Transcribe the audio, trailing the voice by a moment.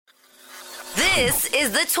This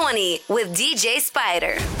is The 20 with DJ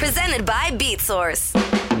Spider, presented by BeatSource.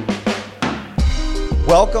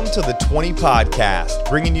 Welcome to The 20 Podcast,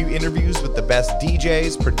 bringing you interviews with the best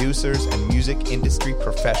DJs, producers, and music industry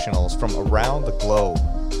professionals from around the globe.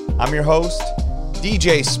 I'm your host,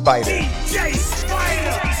 DJ Spider. DJ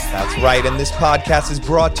Spider! That's right, and this podcast is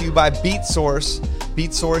brought to you by BeatSource.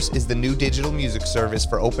 BeatSource is the new digital music service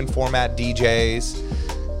for open format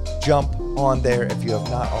DJs. Jump on there if you have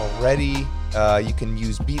not already. You can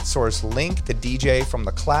use BeatSource link to DJ from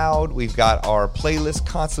the cloud. We've got our playlist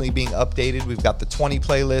constantly being updated. We've got the 20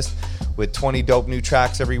 playlist with 20 dope new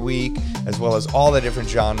tracks every week, as well as all the different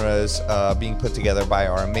genres being put together by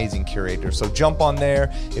our amazing curators. So jump on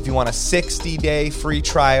there. If you want a 60-day free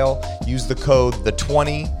trial, use the code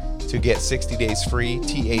THE20 to get 60 days free.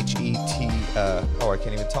 THET, I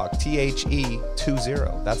can't even talk.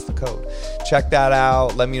 THE20. That's the code. Check that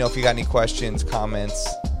out. Let me know if you got any questions,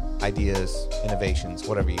 comments, ideas, innovations,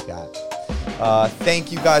 whatever you got.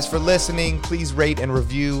 Thank you guys for listening. Please rate and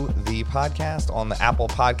review the podcast on the Apple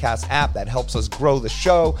Podcast app. That helps us grow the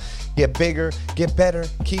show, get bigger, get better,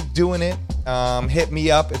 keep doing it. Hit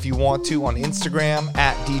me up if you want to on Instagram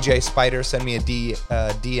at DJ Spider. Send me a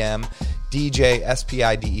DM. DJ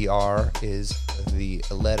SPIDER is the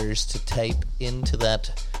letters to type into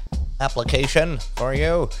that application for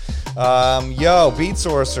you. Beat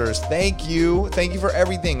Sourcers, thank you for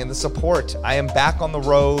everything and the support. I am back on the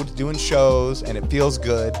road doing shows and it feels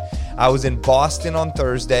good. I was in Boston on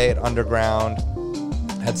Thursday at Underground,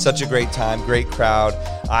 had such a great time, great crowd.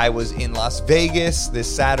 I was in Las Vegas this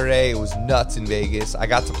Saturday. It was nuts in Vegas. I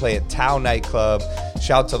got to play at Tao nightclub.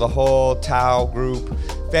 Shout to the whole Tao group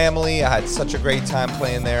family. I had such a great time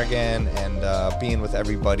playing there again and being with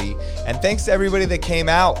everybody. And thanks to everybody that came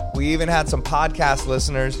out. We even had some podcast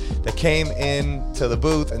listeners that came in to the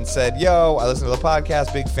booth and said, yo, I listen to the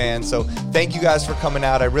podcast, big fan. So thank you guys for coming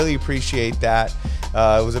out. I really appreciate that.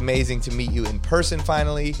 It was amazing to meet you in person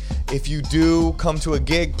finally. If you do come to a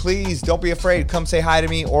gig, please don't be afraid. Come say hi to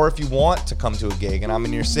me. Or if you want to come to a gig and I'm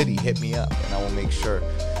in your city, hit me up and I will make sure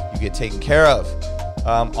you get taken care of.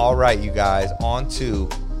 All right, you guys, on to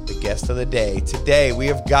the guest of the day. Today, we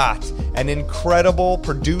have got an incredible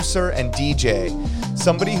producer and DJ,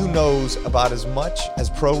 somebody who knows about as much as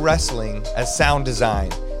pro wrestling as sound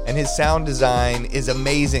design. And his sound design is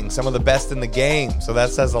amazing, some of the best in the game, so that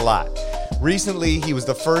says a lot. Recently, he was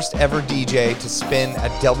the first ever DJ to spin at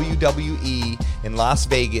WWE in Las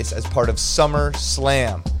Vegas as part of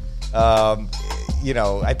SummerSlam.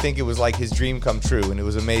 I think it was like his dream come true, and it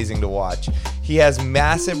was amazing to watch. He has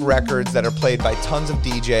massive records that are played by tons of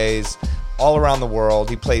DJs all around the world.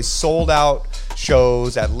 He plays sold-out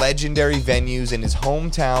shows at legendary venues in his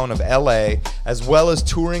hometown of LA, as well as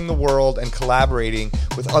touring the world and collaborating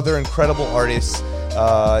with other incredible artists.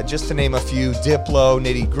 Just to name a few: Diplo,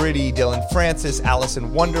 Nitty Gritty, Dylan Francis, Alice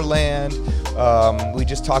in Wonderland. We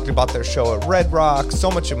just talked about their show at Red Rock. So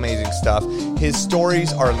much amazing stuff. His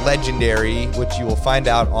stories are legendary, which you will find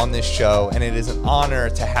out on this show, and it is an honor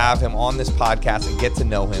to have him on this podcast and get to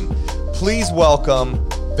know him. Please welcome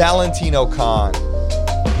Valentino Khan.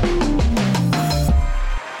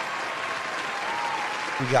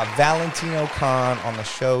 We got Valentino Khan on the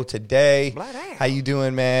show today. How you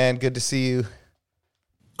doing, man? Good to see you.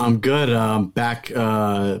 I'm good. I'm back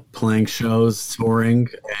playing shows, touring,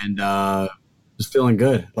 and just feeling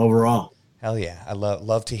good overall. Hell yeah. I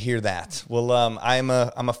love to hear that. Well, I'm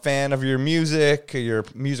a fan of your music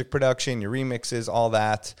production, your remixes, all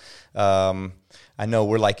that. I know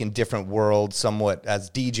we're like in different worlds somewhat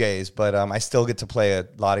as DJs, but I still get to play a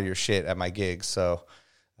lot of your shit at my gigs, so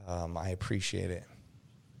I appreciate it.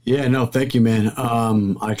 Yeah, no, thank you, man.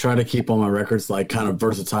 I try to keep all my records like kind of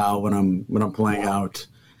versatile when I'm playing out,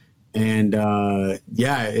 and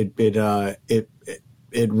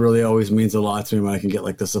it really always means a lot to me when I can get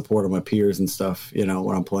like the support of my peers and stuff, when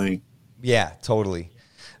I'm playing. Yeah, totally.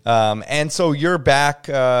 And so you're back.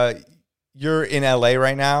 You're in LA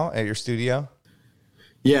right now at your studio.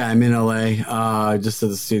 Yeah, I'm in LA, just at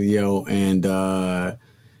the studio, and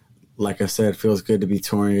like I said, it feels good to be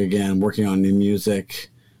touring again, working on new music.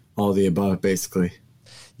 All the above, basically.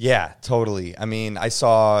 Yeah, totally. I mean, I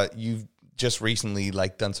saw you've just recently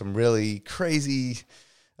like done some really crazy,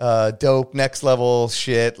 dope next level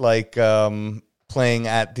shit, like playing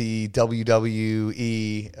at the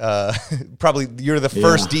WWE. Probably you're the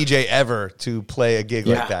first DJ ever to play a gig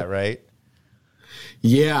like that, right?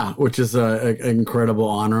 Yeah, which is an incredible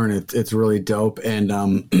honor, and it's really dope. And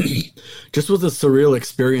just was a surreal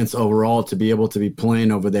experience overall to be able to be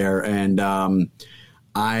playing over there. And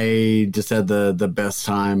I just had the best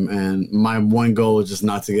time. And my one goal is just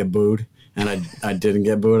not to get booed and I didn't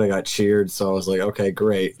get booed. I got cheered. So I was like, okay,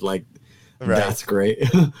 great. Like, Right. that's great.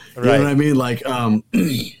 You Right. know what I mean? Like,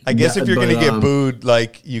 I guess if you're going to get booed,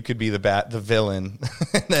 like you could be the villain,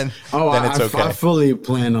 then it's okay. I fully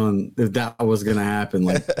plan on if that was going to happen,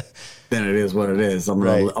 like, then it is what it is. I'm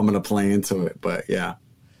going to play into it, but yeah.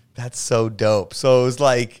 That's so dope. So it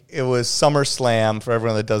was SummerSlam for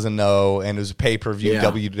everyone that doesn't know, and it was a pay-per-view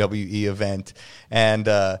WWE event. And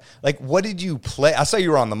what did you play? I saw you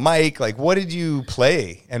were on the mic. Like, what did you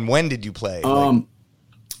play, and when did you play?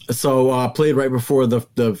 So I played right before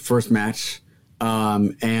the first match,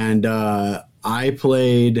 and I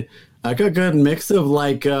played like a good mix of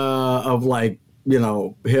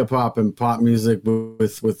hip hop and pop music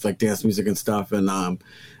with like dance music and stuff, and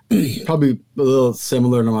probably a little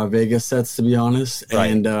similar to my Vegas sets, to be honest. Right.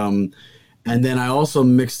 And then I also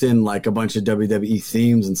mixed in like a bunch of WWE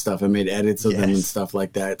themes and stuff. I made edits of them and stuff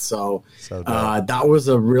like that. So that was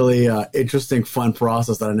a really interesting, fun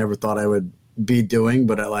process that I never thought I would be doing,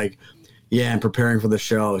 but and preparing for the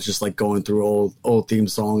show, it's just like going through old theme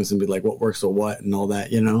songs and be like, what works with what and all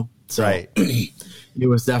that, So it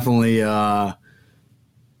was definitely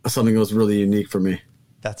something that was really unique for me.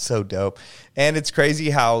 That's so dope. And it's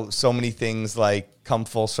crazy how so many things like come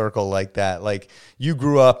full circle like that. Like you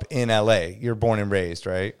grew up in LA, you're born and raised,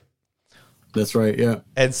 right? That's right, yeah.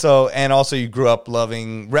 And also you grew up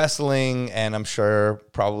loving wrestling, and I'm sure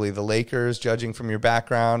probably the Lakers, judging from your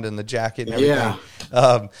background and the jacket and everything.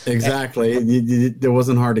 Yeah, exactly. It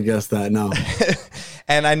wasn't hard to guess that, no.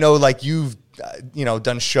 And I know like you've,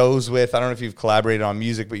 done shows with, I don't know if you've collaborated on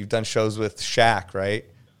music, but you've done shows with Shaq, right?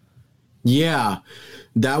 Yeah,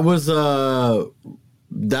 that was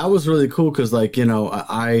really cool because I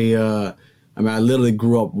literally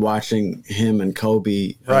grew up watching him and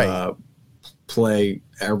Kobe play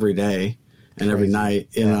every day and every night,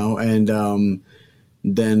 you know, and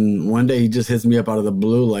then one day he just hits me up out of the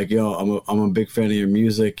blue like, yo, I'm a big fan of your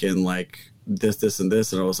music and like this and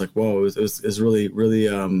this, and I was like, whoa, it's really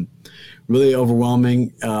really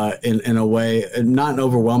overwhelming in a way, not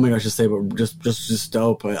overwhelming I should say, but just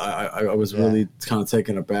dope. I was really kind of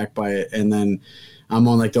taken aback by it. And then I'm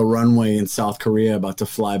on like the runway in South Korea about to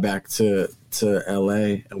fly back to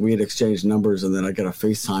LA, and we had exchanged numbers, and then I got a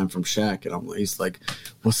FaceTime from Shaq, and he's like,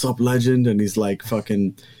 what's up, legend? And he's like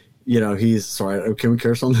fucking, he's sorry, can we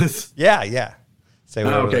curse on this? Yeah. Say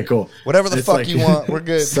whatever. Okay, cool. Whatever the fuck you want, we're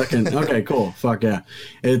good. Okay, cool. Fuck yeah.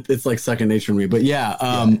 It's like second nature to me. But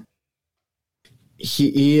yeah,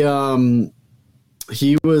 he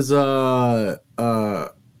was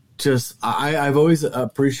just I've always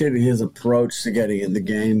appreciated his approach to getting in the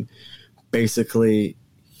game. Basically,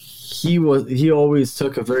 he always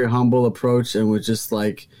took a very humble approach and was just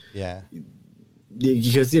like,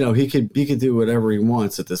 because he could do whatever he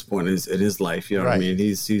wants at this point in his life. You know what I mean?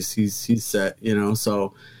 He's set.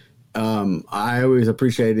 So I always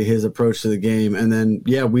appreciated his approach to the game. And then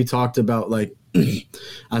we talked about like,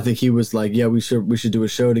 I think he was like, we should do a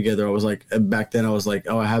show together. I was like, back then I was like,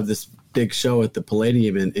 I have this big show at the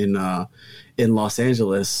Palladium in Los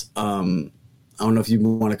Angeles. I don't know if you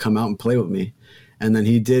want to come out and play with me. And then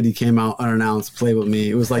he did. He came out unannounced, played with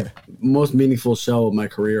me. It was like most meaningful show of my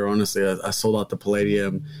career, honestly. I sold out the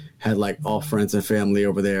Palladium, had like all friends and family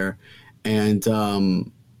over there. And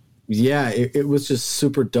it was just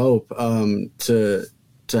super dope to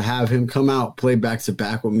have him come out, play back to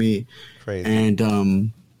back with me. Crazy.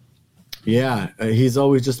 And he's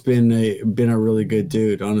always just been a really good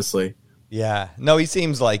dude, honestly. Yeah, no, he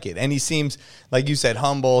seems like it. And he seems, like you said,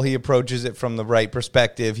 humble. He approaches it from the right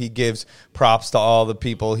perspective. He gives props to all the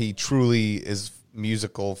people he truly is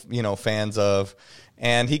musical, fans of.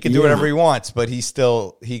 And he can do whatever he wants, but he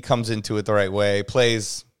comes into it the right way,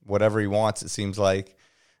 plays whatever he wants, it seems like.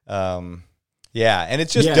 And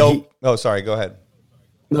it's just dope. Sorry, go ahead.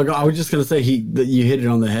 No, I was just going to say you hit it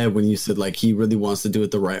on the head when you said like he really wants to do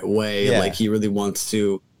it the right way. Yeah. Like he really wants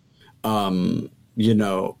to,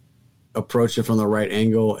 approach it from the right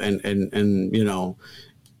angle, and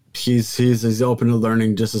he's open to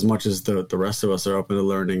learning just as much as the rest of us are open to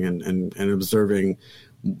learning and observing,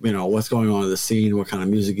 what's going on in the scene, what kind of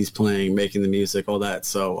music he's playing, making the music, all that.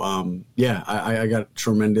 So I got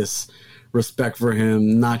tremendous respect for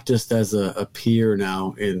him, not just as a peer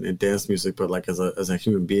now in dance music, but like as a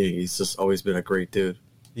human being. He's just always been a great dude.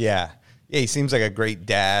 Yeah, he seems like a great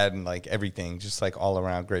dad and like everything, just like all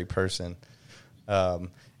around great person.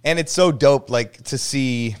 And it's so dope, like, to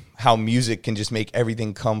see how music can just make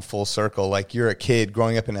everything come full circle. Like, you're a kid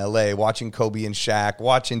growing up in LA, watching Kobe and Shaq,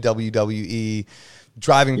 watching WWE,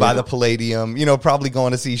 driving by the Palladium, probably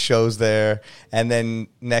going to see shows there. And then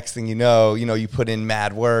next thing you know, you put in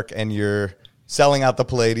mad work and you're selling out the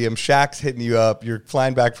Palladium. Shaq's hitting you up. You're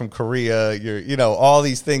flying back from Korea. All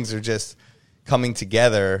these things are just coming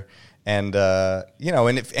together. And,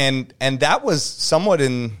 and that was somewhat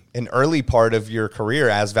in an early part of your career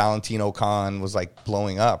as Valentino Khan was like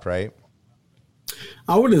blowing up, right?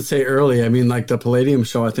 I wouldn't say early. I mean, like the Palladium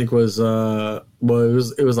show, I think was,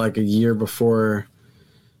 it was like a year before,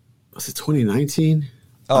 was it 2019?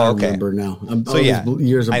 Oh, okay. I remember now.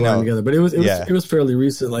 Years are blurring together, but it was fairly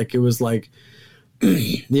recent. Like it was like,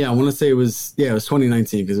 I want to say it was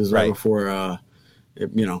 2019 because it was right before,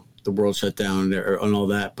 the world shut down and all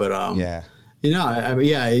that. But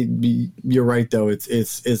you're right though.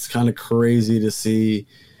 It's kind of crazy to see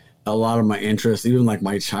a lot of my interests, even like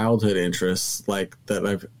my childhood interests, like that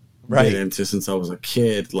I've been into since I was a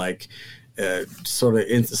kid, like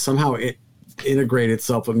somehow it integrate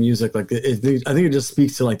itself with music. Like I think it just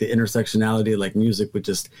speaks to like the intersectionality of like music with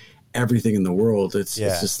just everything in the world. It's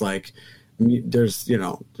just like there's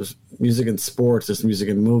music in sports, there's music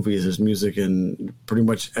in movies, there's music in pretty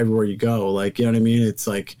much everywhere you go. Like, you know what I mean? It's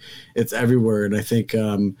like it's everywhere. And I think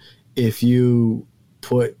if you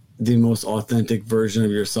put the most authentic version of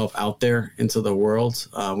yourself out there into the world,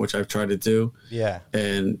 which I've tried to do,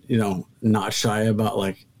 and not shy about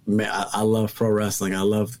like, man, I love pro wrestling, I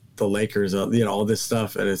love the Lakers, all this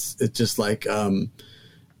stuff, and it's just like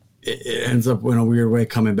it ends up in a weird way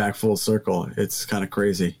coming back full circle. It's kind of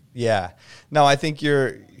crazy. Yeah. No, I think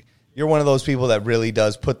you're one of those people that really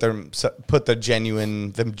does put the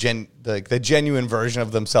genuine version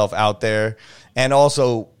of themselves out there, and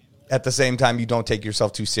also at the same time you don't take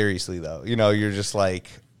yourself too seriously though. You're just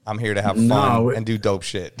like, I'm here to have fun and do dope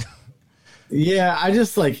shit. Yeah, I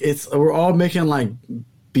just like we're all making like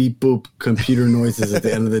beep boop computer noises at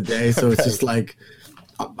the end of the day, so it's just like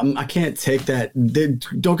I can't take that.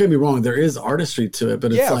 Don't get me wrong, there is artistry to it,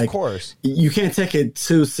 but it's like, of course, you can't take it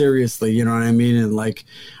too seriously. You know what I mean? And like,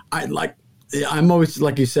 I'm always,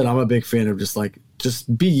 like you said, I'm a big fan of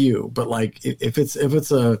just be you. But like, if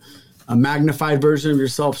it's a magnified version of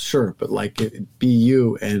yourself, sure. But like, be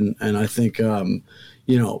you. And I think,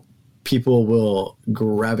 people will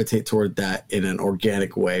gravitate toward that in an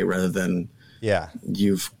organic way rather than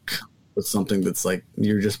you've with something that's like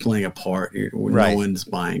you're just playing a part. No one's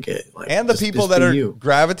buying it. Like, and the people that are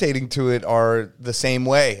gravitating to it are the same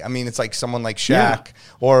way. I mean, it's like someone like Shaq,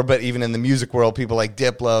 but even in the music world, people like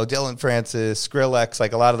Diplo, Dylan Francis, Skrillex,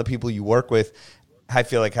 like a lot of the people you work with, I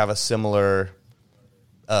feel like have a similar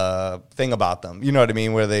thing about them. You know what I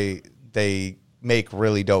mean? Where they make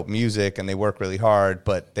really dope music and they work really hard,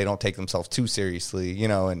 but they don't take themselves too seriously,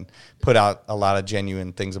 and put out a lot of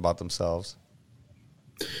genuine things about themselves.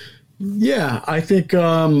 Yeah, I think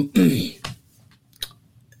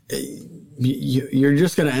you're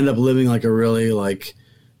just going to end up living like a really like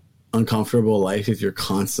uncomfortable life if you're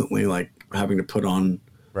constantly like having to put on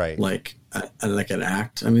like an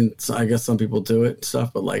act. I mean, I guess some people do it and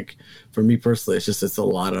stuff, but like for me personally, it's a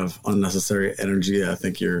lot of unnecessary energy that I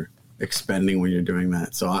think you're expending when you're doing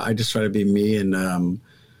that. So I just try to be me, and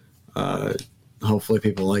hopefully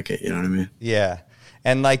people like it. You know what I mean? Yeah.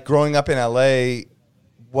 And like growing up in LA,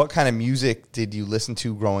 what kind of music did you listen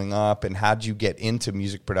to growing up, and how did you get into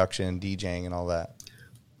music production and DJing and all that?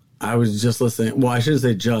 I was just listening. Well, I shouldn't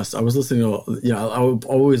say just. I was listening to, I would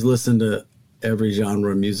always listen to every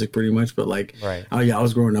genre of music pretty much. But like, I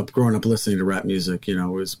was growing up listening to rap music, whether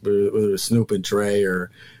it was Snoop and Dre or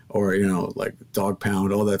like Dog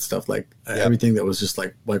Pound, all that stuff, like everything that was just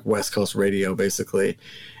like West Coast radio basically.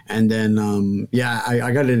 And then,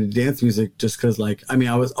 I got into dance music just cause like, I mean,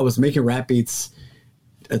 I was making rap beats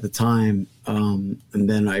at the time, and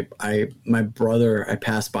then my brother, I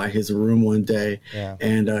passed by his room one day,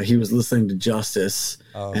 and he was listening to Justice,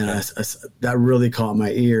 and I that really caught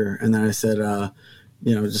my ear. And then I said,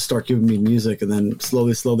 just start giving me music, and then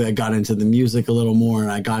slowly I got into the music a little more, and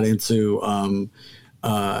I got into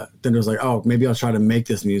then it was like, oh, maybe I'll try to make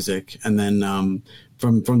this music, and then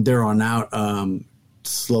from there on out,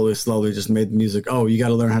 slowly just made music. Oh, you got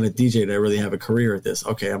to learn how to DJ to really have a career at this.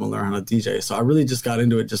 Okay, I'm gonna learn how to DJ. So I really just got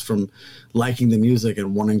into it just from liking the music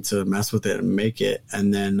and wanting to mess with it and make it.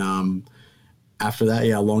 And then after that,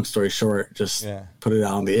 long story short, just put it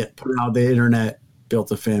out on the internet,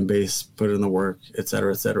 built a fan base, put in the work, et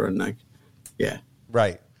cetera, and like,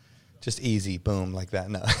 just easy, boom, like that.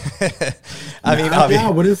 No,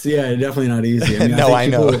 definitely not easy. I mean, I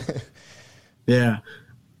know. Yeah.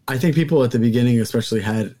 I think people at the beginning especially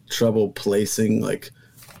had trouble placing like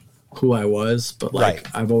who I was, but like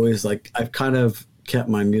I've kind of kept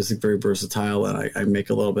my music very versatile, and I make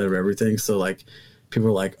a little bit of everything. So like people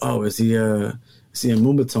are like, oh, is he see a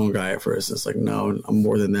Moombahton guy at first. It's like, no, I'm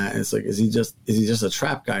more than that. And it's like, is he just a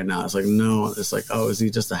trap guy now? It's like, no. It's like, oh, is he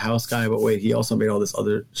just a house guy? But wait, he also made all this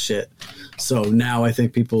other shit. So now I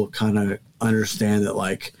think people kind of understand that,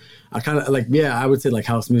 like, I kind of like, yeah, I would say like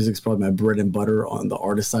house music is probably my bread and butter on the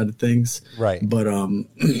artist side of things. Right. But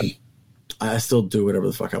I still do whatever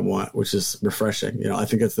the fuck I want, which is refreshing. You know, I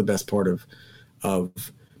think that's the best part of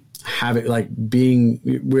having, like, being,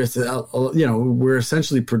 we're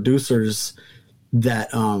essentially producers that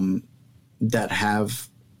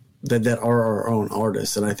that are our own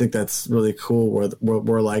artists, and I think that's really cool.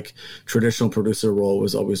 Where like traditional producer role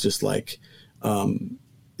was always just like,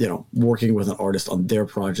 working with an artist on their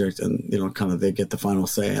project, and kind of they get the final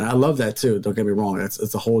say. And I love that too. Don't get me wrong;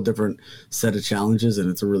 it's a whole different set of challenges, and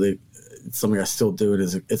it's something I still do.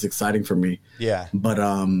 It's exciting for me. Yeah. But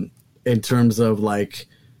in terms of like,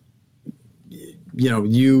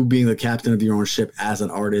 you being the captain of your own ship as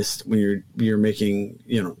an artist when you're making,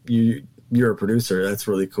 you're a producer. That's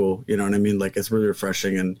really cool. You know what I mean? Like, it's really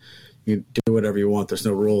refreshing, and you do whatever you want. There's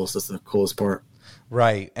no rules. That's the coolest part.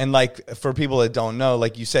 Right. And like, for people that don't know,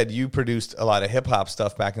 like you said, you produced a lot of hip hop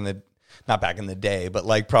stuff not back in the day, but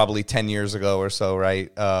like probably 10 years ago or so.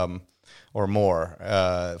 Right. Or more,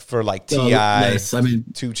 for like T.I., 2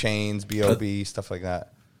 Chainz, B.O.B., stuff like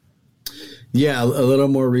that. Yeah, a little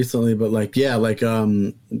more recently, but like, I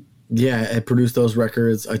produced those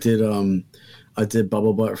records. I did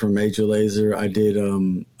Bubble Butt from Major Lazer. I did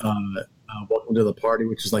Welcome to the Party,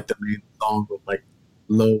 which is like the main song with like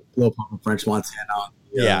Low Pump and French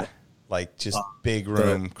Montana. Like just big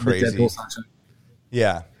room, crazy.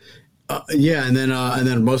 Yeah. And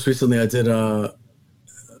then most recently I did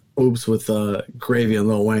Oops with Gravy and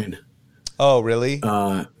Lil Wayne. Oh, really?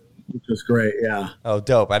 Which was great, yeah. Oh,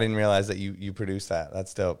 dope. I didn't realize that you produced that.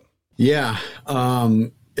 That's dope. Yeah.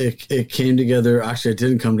 It came together. Actually, it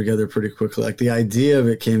didn't come together pretty quickly. Like, the idea of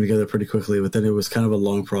it came together pretty quickly, but then it was kind of a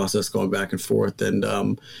long process going back and forth and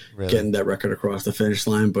getting that record across the finish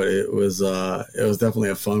line. But it was definitely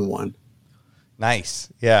a fun one.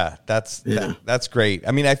 Nice. Yeah, that's great.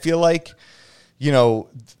 I mean, I feel like,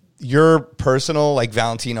 your personal, like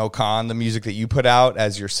Valentino Khan, the music that you put out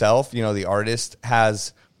as yourself, the artist,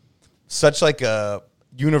 has such like a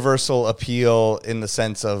universal appeal in the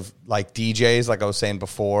sense of like DJs, like I was saying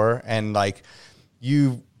before, and like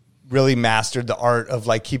you really mastered the art of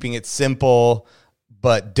like keeping it simple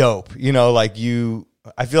but dope.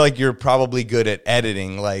 I feel like you're probably good at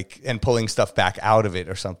editing, like, and pulling stuff back out of it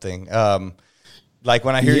or something. Like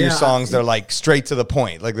when I hear your songs, they're like straight to the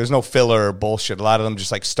point. Like there's no filler or bullshit. A lot of them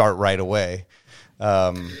just like start right away.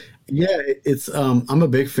 It's I'm a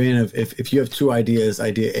big fan of if you have two ideas,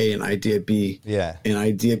 idea A and idea B. Yeah. And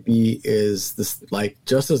idea B is this, like,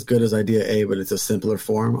 just as good as idea A, but it's a simpler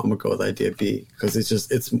form. I'm gonna go with idea B because it's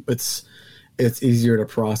easier to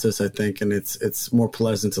process, I think, and it's more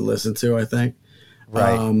pleasant to listen to, I think.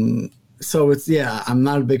 Right. So I'm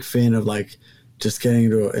not a big fan of like just getting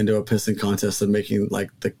into a pissing contest and making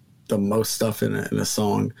like the most stuff in a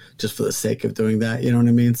song just for the sake of doing that. You know what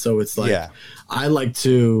I mean? So it's like, I like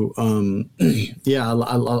to, I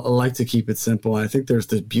like to keep it simple. And I think there's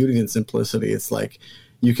this beauty in simplicity. It's like,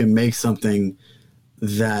 you can make something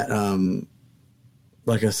that,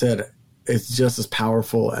 like I said, it's just as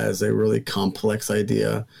powerful as a really complex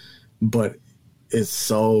idea, but it's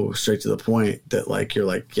so straight to the point that like you're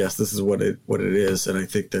like, yes, this is what it is. And I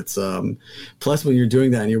think that's plus when you're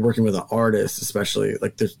doing that and you're working with an artist, especially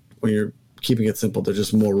like when you're keeping it simple, there's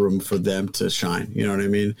just more room for them to shine. You know what I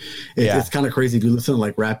mean? It's kind of crazy if you listen to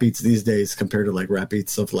like rap beats these days compared to like rap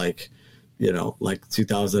beats of like, like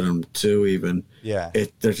 2002 even. Yeah.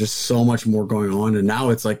 There's just so much more going on, and now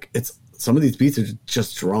it's like some of these beats are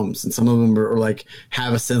just drums, and some of them are like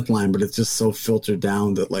have a synth line, but it's just so filtered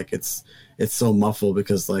down that like it's so muffled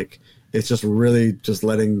because like it's just really just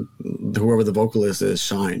letting whoever the vocalist is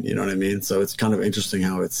shine. You know what I mean? So it's kind of interesting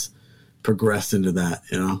how it's progressed into that,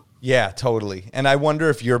 Yeah, totally. And I wonder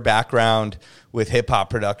if your background with hip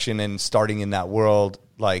hop production and starting in that world,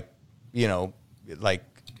 like, like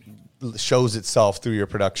shows itself through your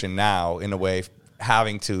production now in a way,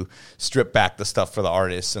 having to strip back the stuff for the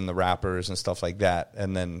artists and the rappers and stuff like that.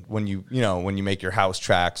 And then when you make your house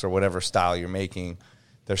tracks or whatever style you're making,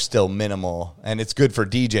 they're still minimal. And it's good for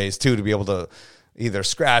DJs too, to be able to either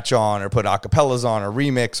scratch on or put acapellas on or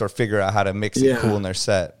remix or figure out how to mix it cool in their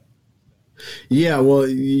set. Yeah, well,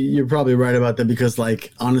 you're probably right about that because,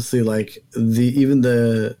 like, honestly, like pretty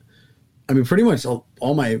much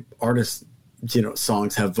all my artists,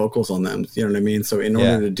 songs have vocals on them. You know what I mean? So in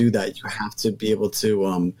order to do that, you have to be able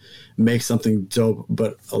to make something dope,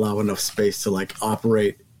 but allow enough space to like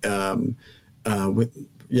operate within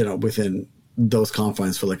those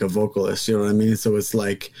confines for like a vocalist. You know what I mean? So it's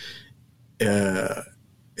like,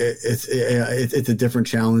 it's a different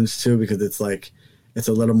challenge too, because it's like, it's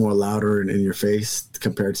a little more louder in your face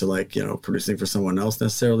compared to like, you know, producing for someone else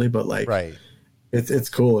necessarily, but like, right. It's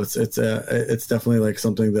cool. It's definitely like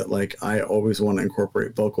something that like I always want to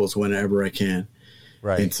incorporate vocals whenever I can,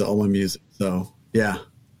 right, into all my music. So yeah.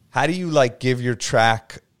 How do you like give your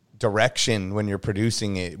track direction when you're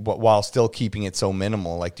producing it while still keeping it so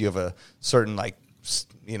minimal? Like, do you have a certain like,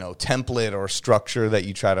 you know, template or structure that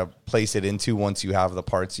you try to place it into once you have the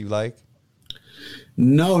parts you like?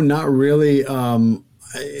 No, not really. You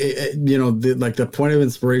know, the point of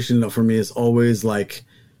inspiration for me is always like,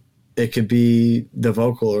 it could be the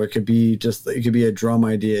vocal, or it could be a drum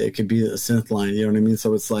idea. It could be a synth line. You know what I mean?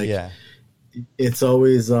 So it's like, yeah, it's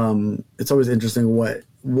always interesting what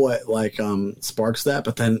sparks that.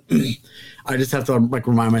 But then I just have to like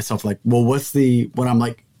remind myself like, well, when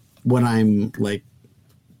I'm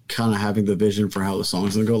kind of having the vision for how the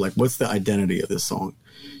song's gonna go, like, what's the identity of this song?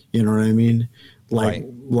 You know what I mean? Like, right.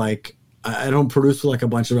 Like I don't produce with like a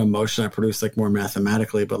bunch of emotion. I produce like more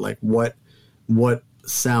mathematically, but like what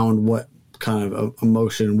sound, what kind of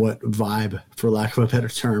emotion, what vibe, for lack of a better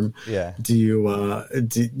term, yeah, are you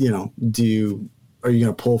going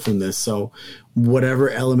to pull from this? So whatever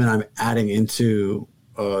element I'm adding into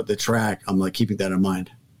the track, I'm like keeping that in mind.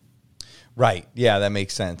 Right. Yeah, that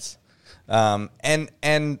makes sense.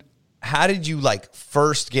 And how did you like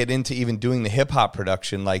first get into even doing the hip hop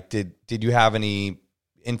production? Like, did you have any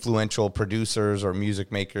influential producers or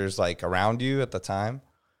music makers like around you at the time?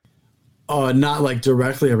 Not like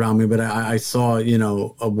directly around me, but I saw, you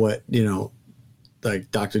know, what, you know, like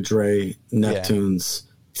Dr. Dre, Neptunes,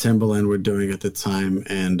 Timbaland were doing at the time.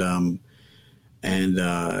 And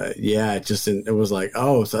it was like,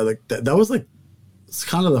 oh, so like that was like, it's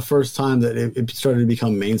kind of the first time that it started to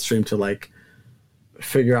become mainstream to like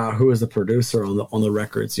figure out who is the producer on the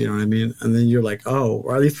records. You know what I mean? And then you're like, oh,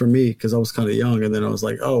 or at least for me, cause I was kind of young. And then I was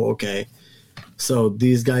like, oh, okay. So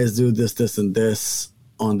these guys do this, this, and this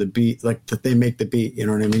on the beat, like that they make the beat, you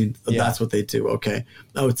know what I mean? Yeah. That's what they do. Okay.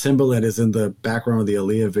 Oh, Timbaland is in the background of the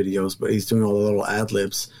Aaliyah videos, but he's doing all the little ad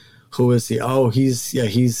libs. Who is he? Oh, he's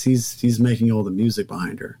making all the music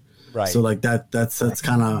behind her. Right. So like that's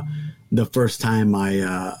kind of the first time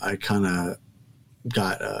I kind of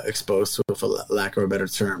got exposed to it, for lack of a better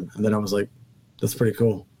term. And then I was like, that's pretty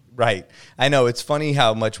cool. Right. I know it's funny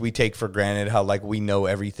how much we take for granted, how like we know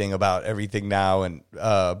everything about everything now. And,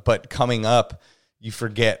 but coming up, you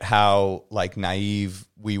forget how like naive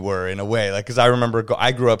we were in a way. Like, cause I remember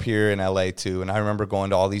I grew up here in LA too. And I remember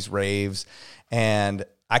going to all these raves, and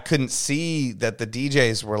I couldn't see that the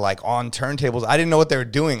DJs were like on turntables. I didn't know what they were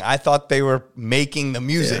doing. I thought they were making the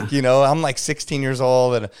music, you know. I'm like 16 years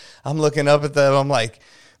old and I'm looking up at them. I'm like,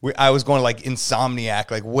 I was going like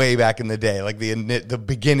Insomniac, like way back in the day, like the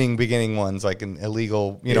beginning ones, like in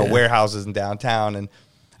illegal, you know, warehouses in downtown. And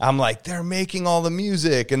I'm like, they're making all the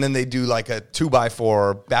music. And then they do like a 2x4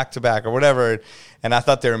 or back to back or whatever. And I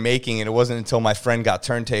thought they were making it. It wasn't until my friend got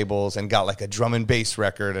turntables and got like a drum and bass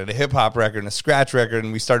record and a hip hop record and a scratch record.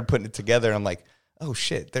 And we started putting it together. And I'm like, oh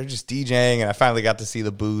shit, they're just DJing. And I finally got to see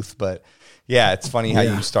the booth. But yeah, it's funny how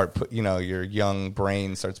you start your young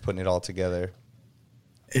brain starts putting it all together.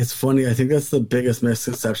 It's funny. I think that's the biggest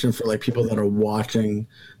misconception for like people that are watching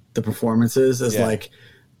the performances is like,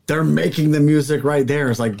 they're making the music right there.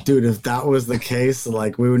 It's like, dude, if that was the case,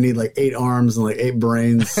 like we would need like 8 arms and like 8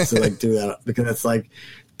 brains to like do that, because it's like,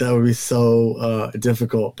 that would be so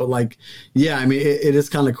difficult. But like, yeah, I mean, it is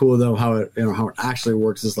kind of cool though, how it actually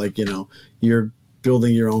works is like, you know, you're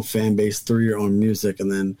building your own fan base through your own music.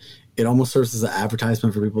 And then it almost serves as an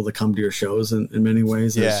advertisement for people to come to your shows in many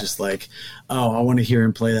ways. And it's just like, oh, I want to hear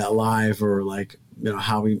him play that live, or like, you know,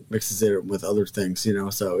 how he mixes it with other things, you know?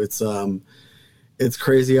 So it's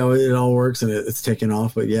crazy how it all works, and it's taken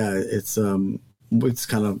off. But yeah, it's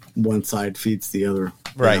kind of one side feeds the other.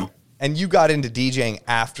 Right. You know? And you got into DJing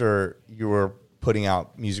after you were putting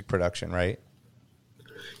out music production, right?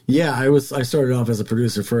 Yeah, I started off as a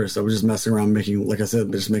producer first. I was just messing around making, like I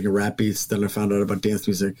said, just making rap beats. Then I found out about dance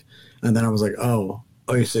music, and then I was like, oh,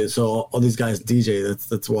 you see, so all these guys DJ.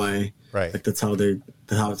 That's why, right? Like that's how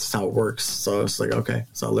it works. So it's like, okay,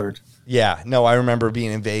 so I learned. Yeah, no, I remember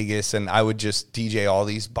being in Vegas, and I would just DJ all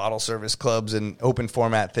these bottle service clubs and open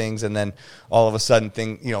format things, and then all of a sudden,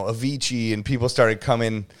 Avicii and people started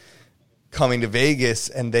coming to Vegas,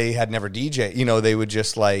 and they had never DJ. You know, they would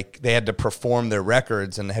just like, they had to perform their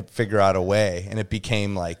records and had to figure out a way, and it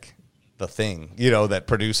became like the thing, you know, that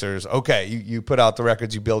producers, okay, you put out the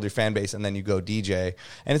records, you build your fan base, and then you go DJ.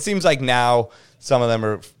 And it seems like now some of them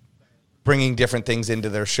are bringing different things into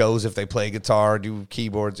their shows if they play guitar, do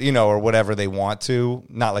keyboards, you know, or whatever they want to.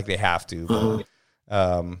 Not like they have to, but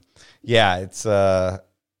yeah,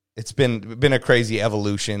 it's been a crazy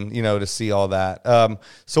evolution, you know, to see all that.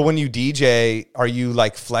 So when you DJ, are you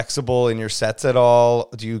like flexible in your sets at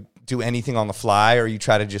all? Do you do anything on the fly, or you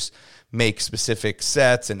try to just make specific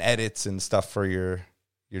sets and edits and stuff for your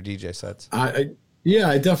DJ sets? Yeah,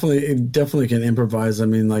 I definitely can improvise. I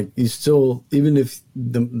mean, like, you still, even if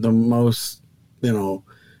the most, you know,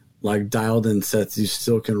 like dialed in sets, you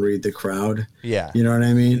still can read the crowd. Yeah. You know what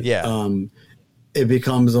I mean? Yeah. It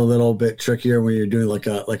becomes a little bit trickier when you're doing like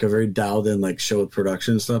a very dialed in like show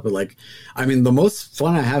production stuff. But like, I mean, the most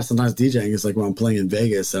fun I have sometimes DJing is like when I'm playing in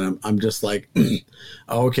Vegas and I'm just like,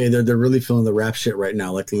 oh, okay, they're really feeling the rap shit right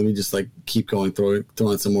now. Like, let me just like keep going, throw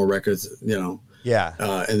in some more records, you know.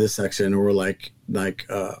 Yeah. In this section, or like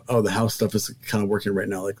oh, the house stuff is kind of working right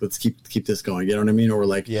now. Like, let's keep this going. You know what I mean? Or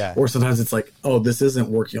like, yeah. Or sometimes it's like, oh, this isn't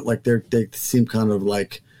working. Like they seem kind of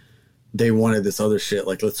like they wanted this other shit.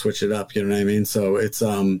 Like, let's switch it up. You know what I mean? So it's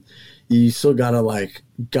you still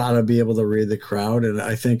gotta be able to read the crowd, and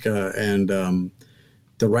I think the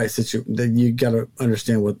right situation. You gotta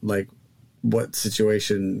understand what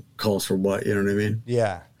situation calls for what. You know what I mean?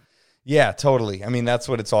 Yeah. Yeah, totally. I mean, that's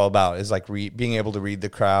what it's all about, is like being able to read the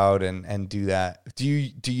crowd and do that. Do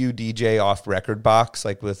you DJ off record box,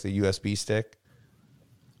 like with a USB stick?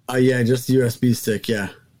 Yeah, just USB stick. Yeah.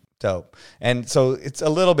 Dope. And so it's a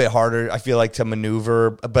little bit harder, I feel like, to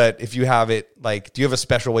maneuver, but if you have it, like, do you have a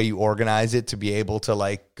special way you organize it to be able to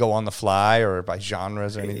like go on the fly, or by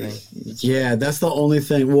genres or anything? Yeah, that's the only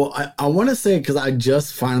thing. Well, I want to say, because I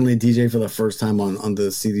just finally DJ for the first time on the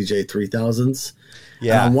CDJ 3000s.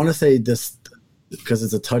 Yeah. And I want to say this, because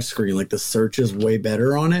it's a touch screen, like the search is way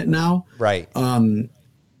better on it now. Right.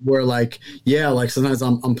 Where like, yeah, like sometimes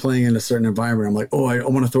I'm playing in a certain environment. I'm like, oh, I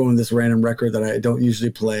want to throw in this random record that I don't usually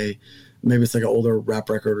play. Maybe it's like an older rap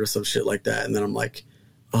record or some shit like that. And then I'm like,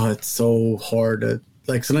 oh, it's so hard to,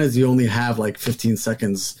 like, sometimes you only have like 15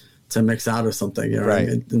 seconds to mix out or something, you know right.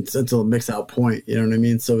 what I mean? Until a mix out point, you know what I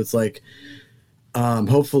mean? So it's like,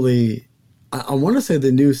 hopefully, I want to say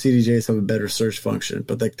the new CDJs have a better search function,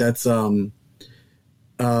 but like that's,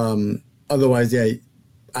 otherwise, yeah,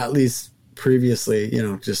 at least previously, you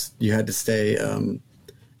know, just you had to stay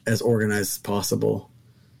as organized as possible.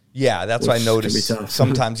 Yeah, that's what I noticed.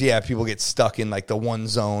 Sometimes, yeah, people get stuck in like the one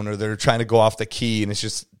zone, or they're trying to go off the key, and it's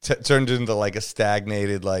just turned into like a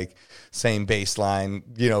stagnated, like same bass line,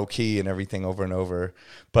 you know, key and everything over and over.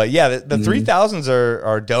 But yeah, the 3000s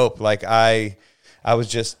are dope. Like I was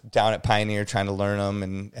just down at Pioneer trying to learn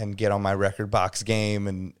them and get on my record box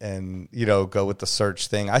game and you know, go with the search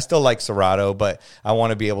thing. I still like Serato, but I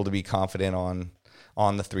want to be able to be confident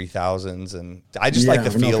on the 3000s, and I just like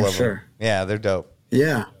the feel of them. Yeah, they're dope.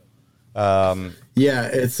 Yeah. Yeah,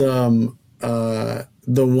 it's the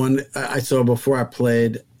one I saw before I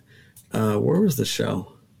played. Where was the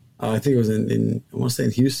show? I think it was in I want to say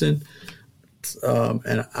in Houston.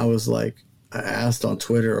 And I was like, I asked on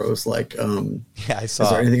Twitter, I was like, yeah, I saw. Is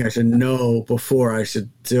there anything I should know before I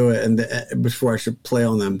should do it, and before I should play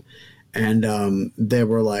on them? And they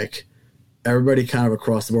were like, everybody kind of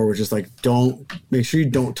across the board was just like, make sure you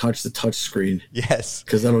don't touch the touch screen. Yes.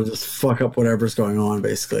 Because that'll just fuck up whatever's going on,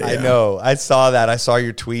 basically. I know. I saw that. I saw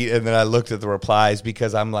your tweet, and then I looked at the replies,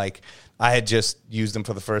 because I'm like, I had just used them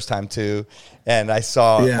for the first time too. And I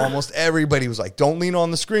saw almost everybody was like, don't lean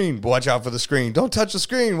on the screen. Watch out for the screen. Don't touch the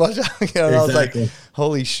screen. Watch out. You know, and I was like,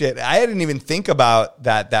 holy shit. I didn't even think about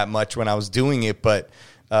that much when I was doing it, but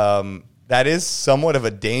that is somewhat of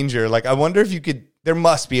a danger. Like, I wonder if you could, there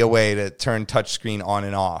must be a way to turn touchscreen on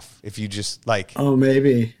and off if you just like. Oh,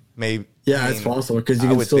 maybe. Yeah, I mean, it's possible, because you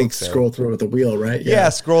can still scroll through with the wheel, right? Yeah,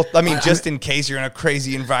 scroll. I mean, just in case you're in a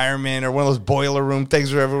crazy environment, or one of those boiler room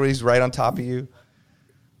things where everybody's right on top of you.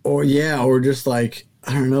 Or just like,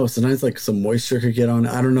 I don't know, sometimes like some moisture could get on.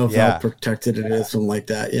 I don't know how protected it is from like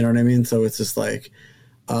that. You know what I mean? So it's just like,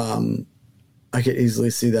 I could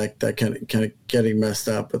easily see that kind of getting messed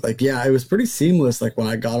up. But like, yeah, it was pretty seamless. Like when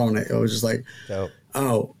I got on it, it was just like,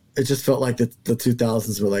 oh, it just felt like the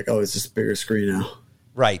 2000s were like, oh, it's just bigger screen now.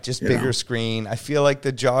 Right, just bigger screen. I feel like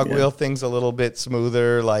the jog wheel thing's a little bit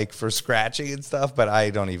smoother, like for scratching and stuff, but I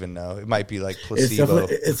don't even know. It might be like placebo.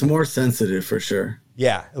 It's more sensitive for sure.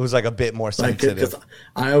 Yeah, it was like a bit more sensitive. Like,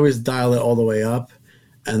 I always dial it all the way up,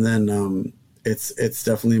 and then it's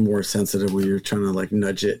definitely more sensitive when you're trying to like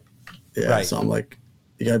nudge it. Yeah, right. So I'm like,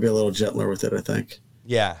 you gotta be a little gentler with it, I think.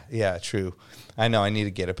 Yeah, true. I know I need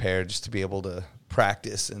to get a pair just to be able to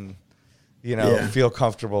practice and, you know, feel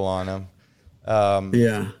comfortable on them.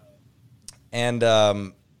 And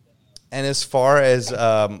as far as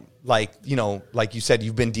like, you know, like you said,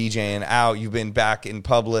 you've been DJing out, you've been back in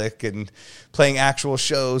public and playing actual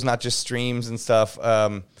shows, not just streams and stuff.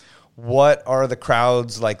 What are the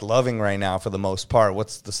crowds like loving right now for the most part?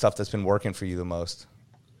 What's the stuff that's been working for you the most?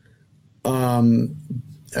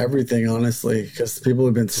 Everything, honestly, because people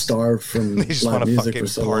have been starved from live music for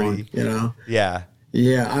so long, you know? Yeah.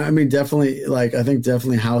 Yeah. I mean, definitely, like, I think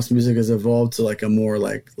definitely house music has evolved to like a more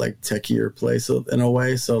like techier place in a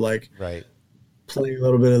way. So like, right. Playing a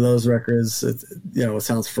little bit of those records, it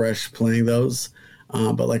sounds fresh playing those.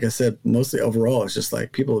 But like I said, mostly overall, it's just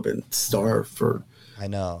like people have been starved for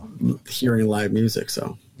hearing live music.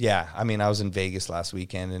 So yeah, I mean, I was in Vegas last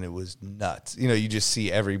weekend and it was nuts. You know, you just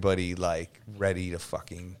see everybody like ready to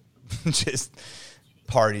fucking just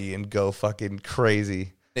party and go fucking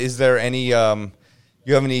crazy. Is there any,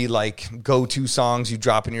 you have any like go-to songs you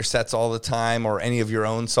drop in your sets all the time, or any of your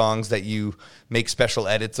own songs that you make special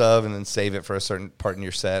edits of and then save it for a certain part in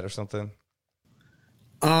your set or something?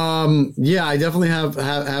 Yeah, I definitely have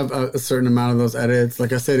a certain amount of those edits.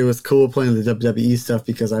 Like I said, it was cool playing the WWE stuff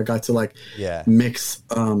because I got to like mix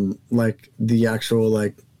like the actual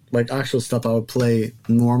like actual stuff I would play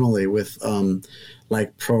normally with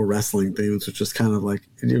like pro wrestling themes, which was kind of like,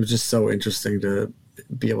 it was just so interesting to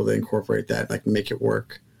be able to incorporate that, like make it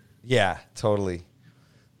work. Yeah, totally.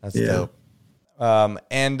 That's dope.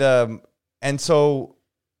 And so,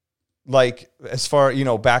 like, as far, you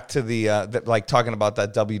know, back to the like talking about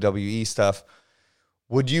that WWE stuff,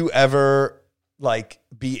 would you ever like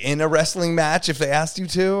be in a wrestling match if they asked you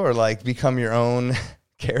to, or like become your own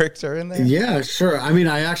character in there? Yeah, sure. I mean,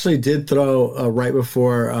 I actually did throw right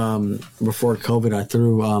before COVID, I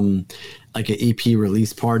threw like an EP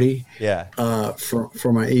release party. Yeah.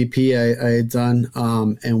 For my EP I had done,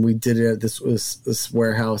 and we did it at this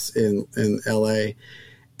warehouse in LA,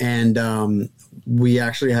 and we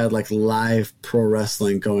actually had like live pro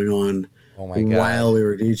wrestling going on while we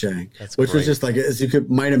were DJing, which was just like, as you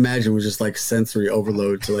might imagine, was just like sensory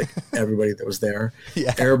overload to like everybody that was there.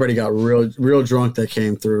 Yeah. Everybody got real drunk that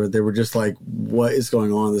came through. They were just like, what is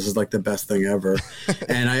going on? This is like the best thing ever.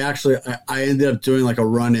 And I ended up doing like a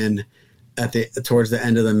run-in towards the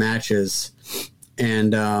end of the matches.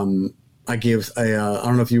 And I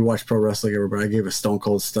don't know if you watch pro wrestling ever, but I gave a Stone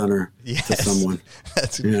Cold Stunner to someone.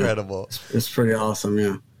 That's incredible. It's pretty awesome.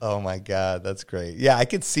 Yeah. Oh my God, that's great. Yeah, I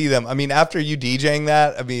could see them. I mean, after you DJing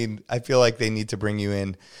that, I mean, I feel like they need to bring you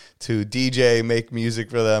in to DJ, make music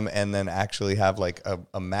for them, and then actually have like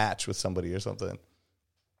a match with somebody or something.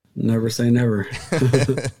 Never say never.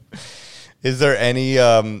 Is there any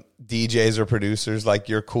DJs or producers like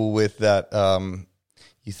you're cool with that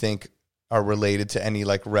you think are related to any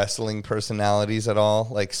like wrestling personalities at all,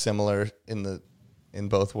 like similar in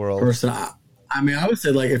both worlds? I mean, I would say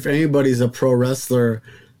like if anybody's a pro wrestler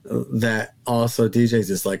that also DJs,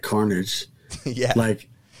 is like Carnage. Yeah. Like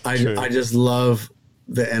I just love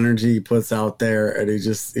the energy he puts out there, and he's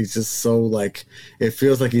just so like, it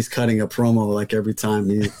feels like he's cutting a promo like every time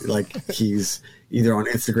he's either on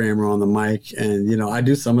Instagram or on the mic. And you know, I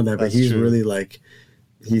do some of that, but he's really like,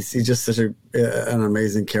 he's just such an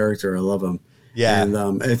amazing character. I love him. Yeah.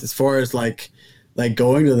 And as far as like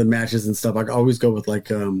going to the matches and stuff, I always go with like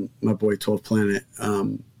my boy 12 Planet.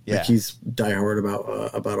 Like he's diehard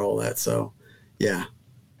about all that. So yeah.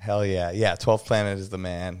 Hell yeah. Yeah. 12 Planet is the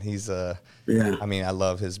man. He's I mean, I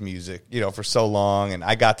love his music, you know, for so long. And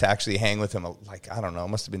I got to actually hang with him like, I don't know, it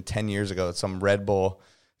must have been 10 years ago at some Red Bull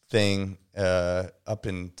thing up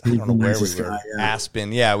in, I don't know where we were,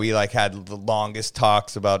 Aspen. Yeah. We like had the longest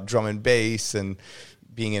talks about drum and bass and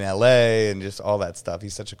being in LA and just all that stuff.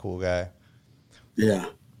 He's such a cool guy. Yeah,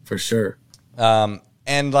 for sure.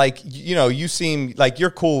 And like, you know, you seem like you're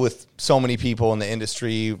cool with so many people in the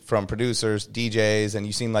industry, from producers, DJs, and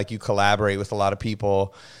you seem like you collaborate with a lot of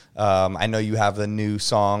people. I know you have the new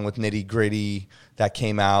song with Nitty Gritty that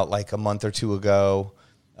came out like a month or two ago.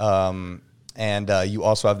 And you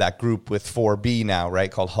also have that group with 4B now,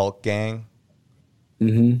 right, called Hulk Gang.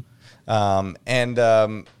 Mm-hmm.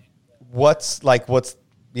 What's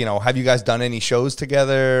you know, have you guys done any shows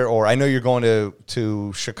together? Or I know you're going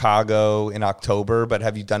to Chicago in October, but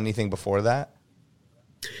have you done anything before that?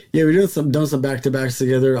 Yeah, we done some back-to-backs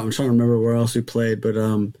together. I'm trying to remember where else we played, but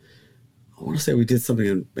I want to say we did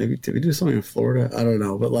something did we do something in Florida? I don't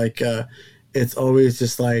know, but like it's always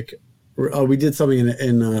just like, we did something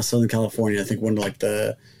in Southern California. I think one of like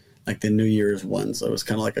the New Year's one. So it was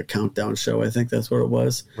kind of like a countdown show. I think that's what it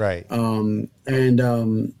was. Right.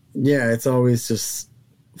 Yeah, it's always just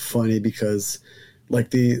funny because like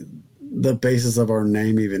the basis of our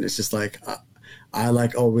name, even, it's just like I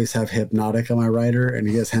like always have Hypnotic on my rider, and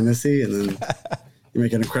he has Hennessy, and then you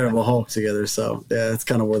make an Incredible Hulk together. So yeah, that's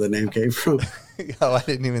kind of where the name came from. Oh, I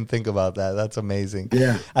didn't even think about that. That's amazing.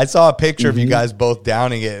 Yeah. I saw a picture of you guys both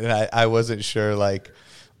downing it, and I wasn't sure like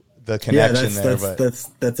the connection there. But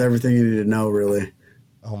that's everything you need to know, really.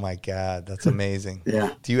 Oh my God, that's amazing.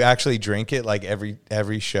 Yeah. Do you actually drink it like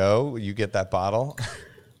every show? You get that bottle?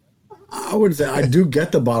 I would say I do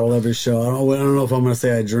get the bottle every show. I don't know if I'm going to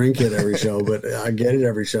say I drink it every show, but I get it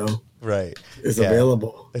every show. Right. It's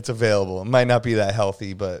available. It's available. It might not be that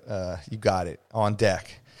healthy, but you got it on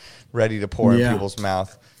deck, ready to pour in people's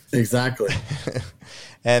mouth. Exactly.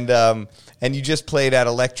 And you just played at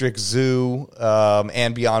Electric Zoo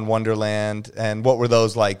and Beyond Wonderland. And what were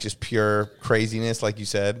those like? Just pure craziness, like you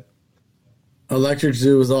said? Electric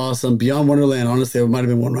Zoo was awesome. Beyond Wonderland, honestly, it might have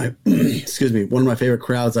been one of my one of my favorite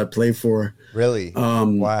crowds I played for. Really?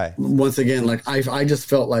 Why? Once again, like I just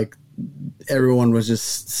felt like everyone was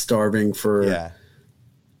just starving for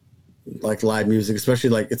like live music, especially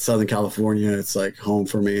like it's Southern California. It's like home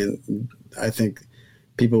for me, and I think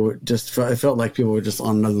people were just. I felt like people were just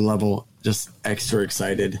on another level, just extra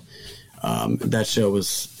excited. That show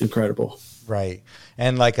was incredible. Right.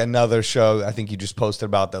 And like another show I think you just posted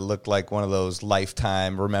about that looked like one of those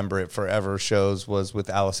lifetime remember it forever shows was with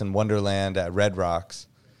Alice in Wonderland at Red Rocks.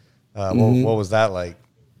 What was that like?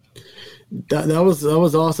 That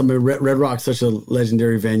was awesome. Red Rock's such a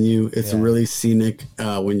legendary venue. It's really scenic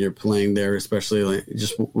when you're playing there, especially like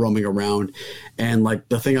just roaming around. And like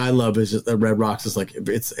the thing I love is just that Red Rocks is like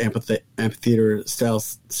it's amphitheater style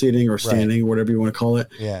seating or standing, whatever you want to call it.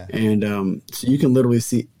 Yeah. And so you can literally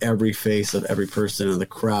see every face of every person in the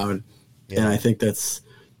crowd. Yeah. And I think it's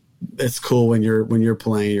cool when you're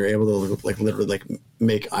playing, you're able to like literally like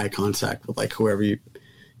make eye contact with like whoever you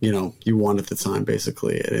want at the time,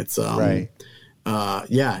 basically. And it's,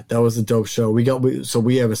 that was a dope show. We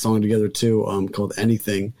have a song together too, called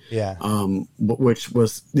Anything. Yeah. Which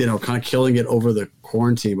was, kind of killing it over the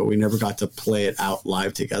quarantine, but we never got to play it out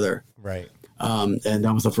live together. Right. And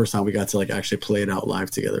that was the first time we got to like actually play it out live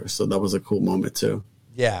together. So that was a cool moment too.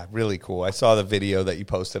 Yeah. Really cool. I saw the video that you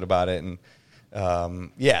posted about it, and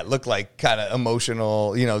it looked like kind of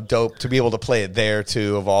emotional, dope to be able to play it there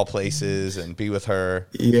too, of all places, and be with her.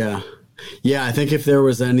 Yeah. Yeah. I think if there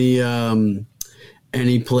was any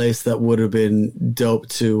place that would have been dope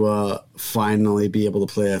to finally be able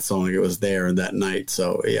to play that song, it was there that night.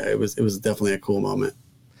 So yeah, it was definitely a cool moment.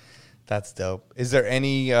 That's dope. Is there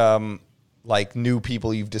any like new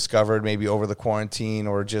people you've discovered maybe over the quarantine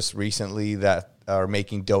or just recently that are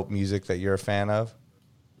making dope music that you're a fan of?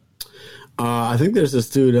 I think there's this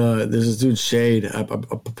dude Shade. I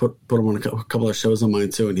put him on a couple of shows of mine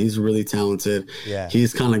too, and he's really talented. Yeah,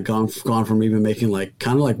 he's kind of gone from even making like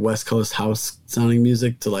kind of like West Coast house sounding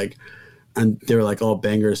music to like, and they were like all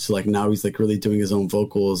bangers to like now he's like really doing his own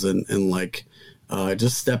vocals and like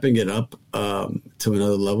just stepping it up to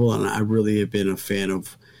another level. And I really have been a fan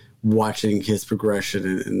of watching his progression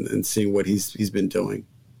and seeing what he's been doing.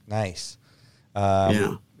 Nice.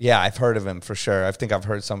 Yeah, I've heard of him for sure. I think I've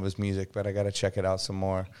heard some of his music, but I got to check it out some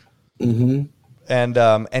more. Mm-hmm.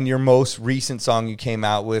 And your most recent song you came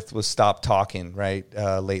out with was "Stop Talking," right?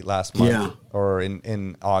 Late last month, or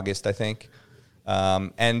in August, I think.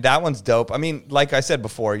 And that one's dope. I mean, like I said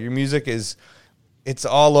before, your music it's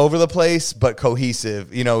all over the place, but cohesive.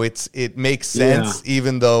 It makes sense,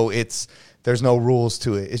 even though there's no rules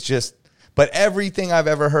to it. It's just. But everything I've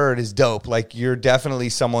ever heard is dope. Like, you're definitely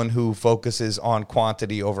someone who focuses on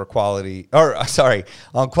quantity over quality.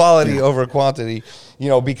 On quality over quantity.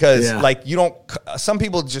 Because, like, you don't... Some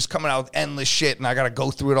people just coming out with endless shit, and I got to go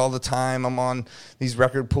through it all the time. I'm on these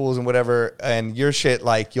record pools and whatever. And your shit,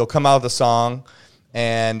 like, you'll come out with a song,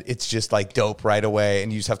 and it's just, like, dope right away.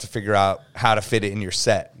 And you just have to figure out how to fit it in your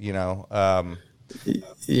set, I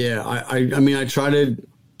mean, I try to...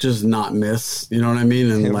 just not miss, you know what I mean?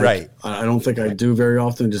 And like, I don't think I do very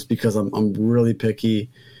often, just because I'm really picky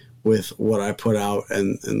with what I put out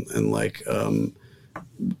and like, I'd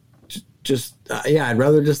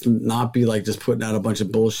rather just not be like just putting out a bunch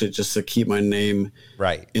of bullshit just to keep my name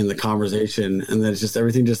in the conversation. And then it's just,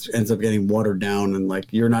 everything just ends up getting watered down, and like,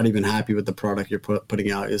 you're not even happy with the product you're putting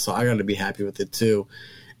out. So I got to be happy with it too.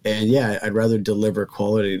 And I'd rather deliver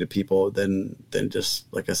quality to people than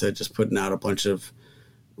just, like I said, just putting out a bunch of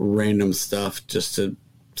random stuff just to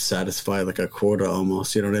satisfy like a quota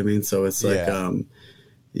almost, you know what I mean? So it's like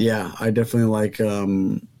I definitely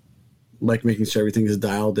like making sure everything is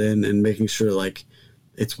dialed in and making sure like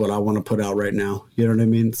it's what I want to put out right now, you know what I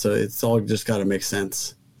mean? So it's all just got to make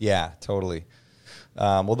sense. Yeah, totally.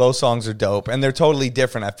 Well, those songs are dope, and they're totally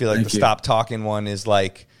different. I feel like Stop Talking one is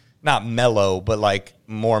like not mellow, but like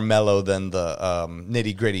more mellow than the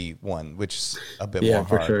Nitty Gritty one, which is a bit more hard.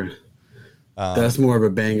 For sure. That's more of a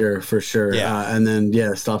banger for sure. Yeah. And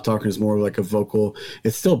then, Stop Talking is more like a vocal.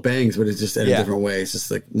 It still bangs, but it's just in a different way. It's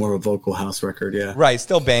just like more of a vocal house record. Yeah. Right.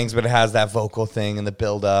 Still bangs, but it has that vocal thing and the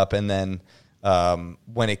build up. And then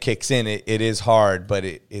when it kicks in, it is hard, but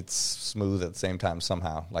it's smooth at the same time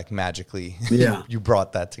somehow, like magically. Yeah. You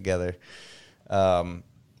brought that together.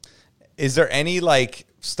 Is there any like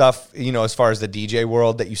stuff, as far as the DJ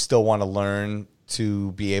world that you still want to learn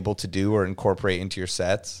to be able to do or incorporate into your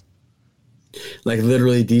sets? Like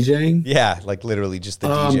literally DJing? Yeah, like literally just the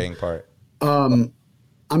DJing part. I mean,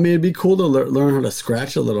 it'd be cool to learn how to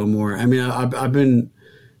scratch a little more. I mean,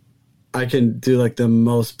 I can do like the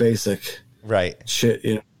most basic shit,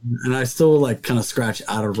 and I still like kind of scratch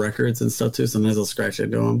out of records and stuff too. Sometimes I'll scratch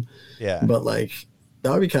into them. Yeah. But like,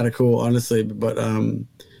 that would be kind of cool, honestly. But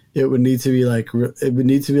it would need to be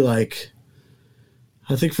like,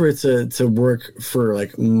 I think for it to work for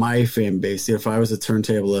like my fan base, if I was a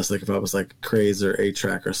turntablist, like if I was like Craze or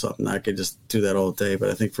 8-Track or something, I could just do that all day. But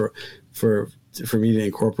I think for me to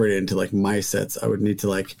incorporate it into like my sets, I would need to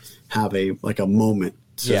like have a moment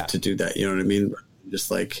to do that. You know what I mean?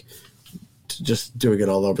 Just doing it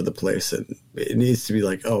all over the place, and it needs to be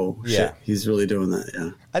like, oh shit, he's really doing that.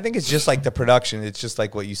 Yeah, I think it's just like the production. It's just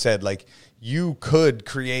like what you said. Like you could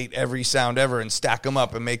create every sound ever and stack them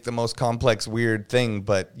up and make the most complex, weird thing,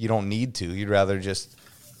 but you don't need to. You'd rather just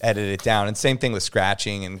edit it down. And same thing with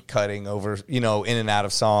scratching and cutting over, in and out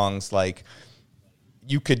of songs. Like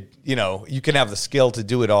you could have the skill to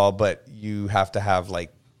do it all, but you have to have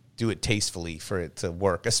like do it tastefully for it to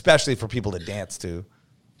work, especially for people to dance to.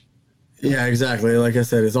 Yeah, exactly. Like I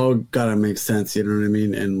said, it's all gotta make sense. You know what I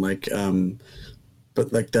mean? And like,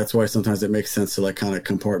 but like that's why sometimes it makes sense to like kind of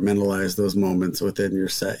compartmentalize those moments within your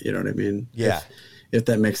set. You know what I mean? Yeah. If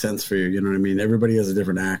that makes sense for you, you know what I mean? Everybody has a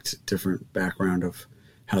different different background of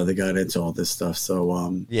how they got into all this stuff.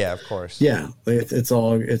 So yeah, of course. Yeah, it's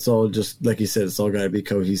all just like you said. It's all got to be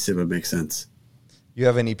cohesive and make sense. You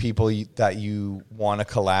have any people that you want to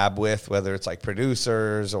collab with, whether it's like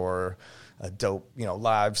producers or a dope,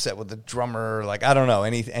 live set with a drummer, like, I don't know,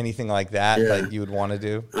 anything like that that you would want to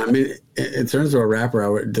do? I mean, in terms of a rapper, I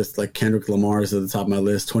would just like Kendrick Lamar is at the top of my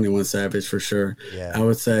list, 21 Savage for sure. Yeah. I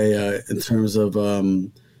would say in terms of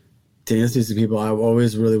dance music people, I've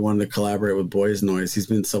always really wanted to collaborate with Boys Noise. He's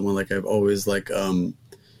been someone like I've always like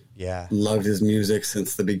loved his music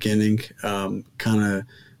since the beginning. Kind of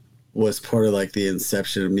was part of like the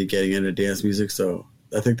inception of me getting into dance music. So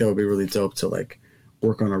I think that would be really dope to like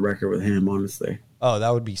work on a record with him, honestly. Oh, that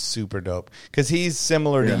would be super dope. Because he's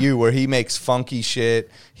similar to you, where he makes funky shit.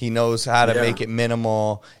 He knows how to make it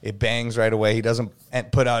minimal. It bangs right away. He doesn't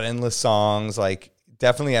put out endless songs. Like,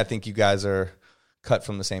 definitely, I think you guys are cut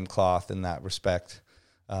from the same cloth in that respect.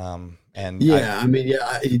 And he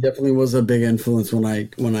definitely was a big influence when I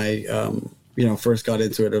first got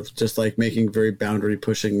into it, of just like making very boundary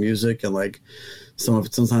pushing music, and like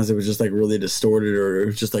sometimes it was just like really distorted, or it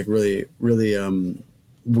was just like really, really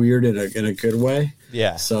weird in a good way.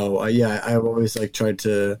 Yeah. So I've always like tried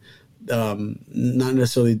to not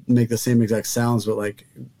necessarily make the same exact sounds, but like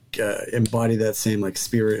embody that same like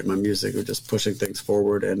spirit in my music of just pushing things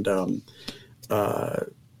forward and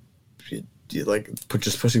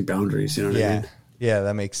just pushing boundaries. You know what I mean? Yeah,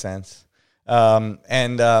 that makes sense.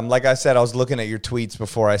 Like I said, I was looking at your tweets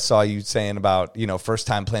before I saw you saying about, first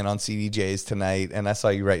time playing on CDJs tonight, and I saw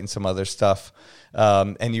you writing some other stuff.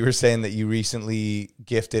 And you were saying that you recently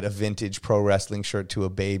gifted a vintage pro wrestling shirt to a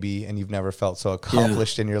baby, and you've never felt so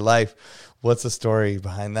accomplished in your life. What's the story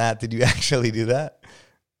behind that? Did you actually do that?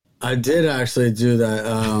 I did actually do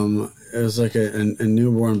that. It was like a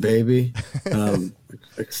newborn baby,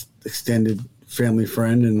 extended family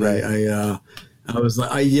friend, and I was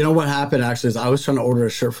like, you know what happened actually is I was trying to order a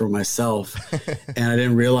shirt for myself, and I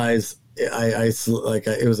didn't realize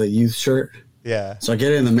it was a youth shirt. Yeah. So I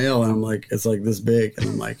get it in the mail, and I'm like, it's like this big, and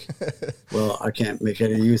I'm like, well, I can't make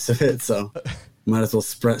any use of it, so might as well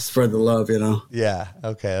spread the love, Yeah.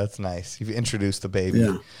 Okay, that's nice. You've introduced the baby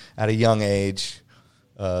at a young age.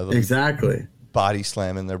 Exactly. Body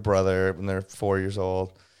slamming their brother when they're 4 years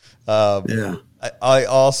old. I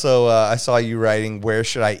also I saw you writing, "Where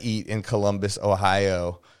should I eat in Columbus,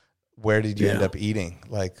 Ohio?" Where did you end up eating?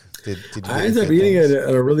 Like, did you? I ended up eating at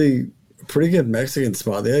a really pretty good Mexican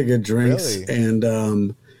spot. They had good drinks, and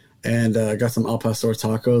I got some al pastor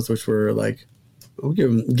tacos, which were like, I'll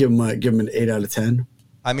give them an 8 out of 10.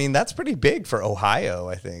 I mean, that's pretty big for Ohio,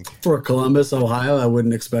 I think. For Columbus, Ohio, I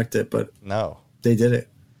wouldn't expect it, but no, they did it.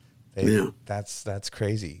 That's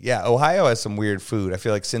crazy. Yeah, Ohio has some weird food. I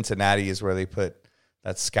feel like Cincinnati is where they put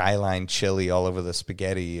that Skyline chili all over the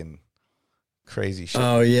spaghetti and crazy shit.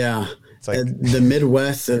 Oh yeah, it's like the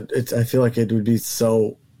Midwest. I feel like it would be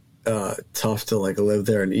so tough to like live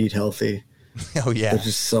there and eat healthy. Oh yeah, there's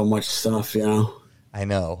just so much stuff, you know. I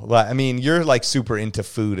know. Well, I mean, you're like super into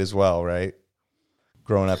food as well, right?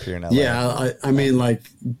 Growing up here in LA. Yeah, I mean, like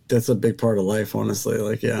that's a big part of life, honestly.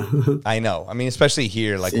 Like, yeah. I know. I mean, especially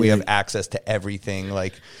here, like we have access to everything.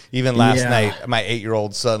 Like even last night, my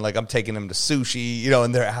 8-year-old son, like I'm taking him to sushi, you know,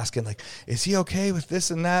 and they're asking like, is he okay with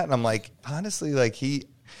this and that? And I'm like, honestly, like he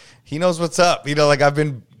knows what's up. You know, like I've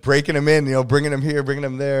been breaking him in, you know, bringing him here, bringing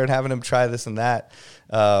him there and having him try this and that.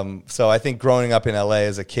 So I think growing up in LA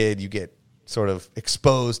as a kid, you get sort of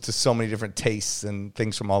exposed to so many different tastes and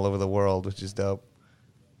things from all over the world, which is dope.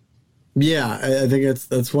 Yeah, I think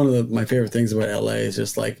that's one of my favorite things about LA is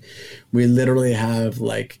just like we literally have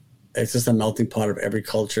like it's just a melting pot of every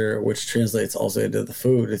culture, which translates also into the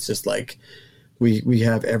food. It's just like we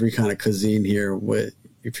have every kind of cuisine here. With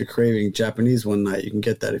if you're craving Japanese one night, you can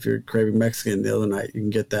get that. If you're craving Mexican the other night, you can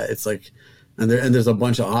get that. It's like and there's a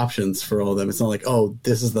bunch of options for all of them. It's not like, oh,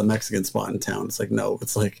 this is the Mexican spot in town. It's like no,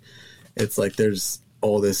 it's like there's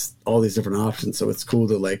all these different options. So it's cool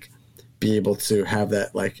to like be able to have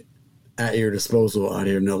that like at your disposal out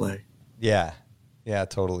here in LA. Yeah. Yeah,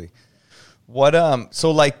 totally. What,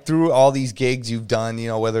 so like through all these gigs you've done, you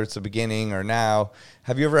know, whether it's the beginning or now,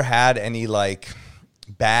 have you ever had any like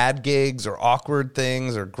bad gigs or awkward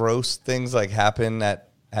things or gross things like happen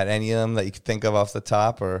at any of them that you could think of off the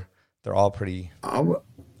top, or they're all pretty amazing?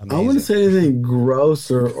 I wouldn't say anything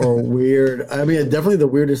gross or weird. I mean, definitely the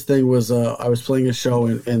weirdest thing was I was playing a show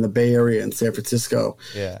in the Bay Area in San Francisco.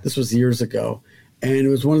 Yeah. This was years ago. And it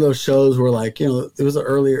was one of those shows where, like, you know, it was an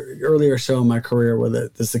earlier show in my career where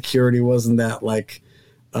the security wasn't that, like,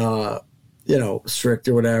 you know, strict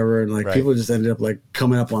or whatever. And, like, people just ended up, like,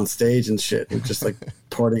 coming up on stage and shit and just, like,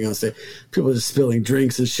 partying on stage. People just spilling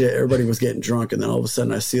drinks and shit. Everybody was getting drunk. And then all of a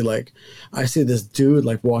sudden I see this dude,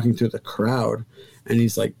 like, walking through the crowd. And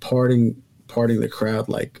he's, like, parting the crowd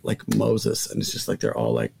like Moses. And it's just, like, they're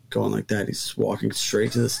all, like, going like that. He's just walking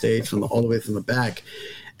straight to the stage all the way from the back.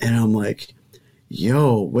 And I'm like,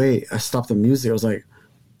 yo, wait, I stopped the music. I was like,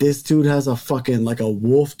 this dude has a fucking, like a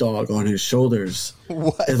wolf dog on his shoulders.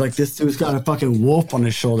 What? It's like, this dude's got a fucking wolf on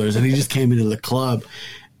his shoulders, and he just came into the club.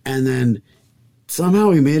 And then somehow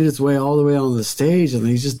he made his way all the way on the stage, and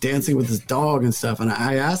he's just dancing with his dog and stuff. And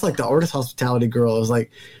I asked, like, the artist hospitality girl, I was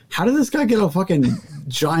like, how did this guy get a fucking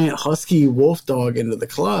giant husky wolf dog into the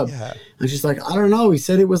club? Yeah. And she's like, I don't know. He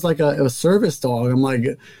said it was like a service dog. I'm like,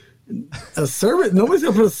 a service? Nobody's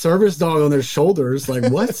gonna put a service dog on their shoulders. Like,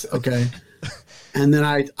 what? Okay. And then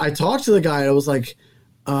I talked to the guy. I was like,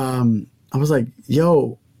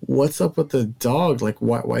 yo, what's up with the dog? Like,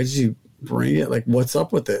 why did you bring it? Like, what's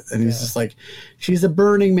up with it? And he's just like, she's a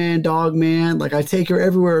Burning Man dog, man. Like, I take her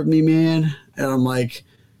everywhere with me, man. And I'm like,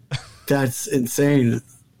 that's insane.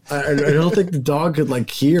 I don't think the dog could like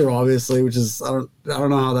hear, obviously, which is I don't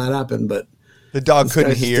know how that happened, but the dog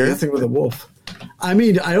couldn't hear. Dancing with a wolf. I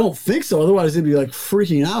mean, I don't think so. Otherwise, it'd be like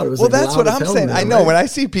freaking out. It was well, like that's what I'm saying. I know when I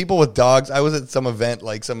see people with dogs. I was at some event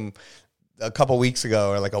like a couple weeks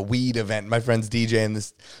ago, or like a weed event. My friend's DJ, and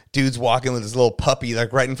this dude's walking with his little puppy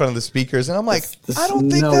like right in front of the speakers, and I'm like, I don't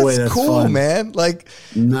think that's cool, fun. Man. Like,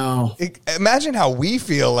 no. Imagine how we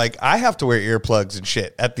feel. Like, I have to wear earplugs and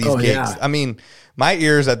shit at these gigs. Yeah. I mean, my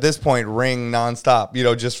ears at this point ring nonstop. You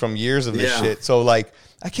know, just from years of this shit. So like,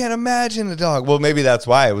 I can't imagine a dog. Well, maybe that's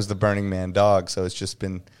why it was the Burning Man dog. So it's just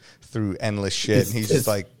been through endless shit. And he's just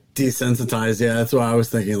like desensitized. Yeah, that's what I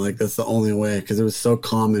was thinking. Like, that's the only way, because it was so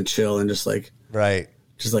calm and chill and just like hanging.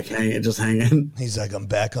 He's like, I'm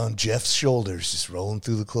back on Jeff's shoulders, just rolling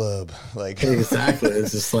through the club. Like, exactly.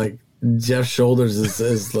 It's just like Jeff's shoulders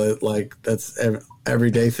is like that's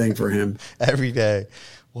everyday thing for him. Every day.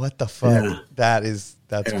 What the fuck? Yeah.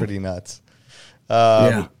 That's pretty nuts.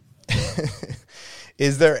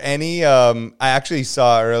 Is there any, I actually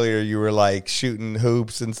saw earlier you were like shooting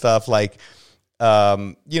hoops and stuff like,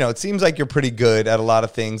 you know, it seems like you're pretty good at a lot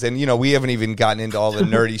of things. And, you know, we haven't even gotten into all the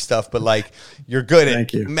nerdy stuff, but like you're good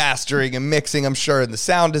at mastering and mixing, I'm sure, and the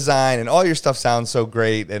sound design and all your stuff sounds so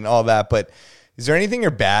great and all that. But is there anything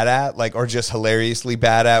you're bad at, like, or just hilariously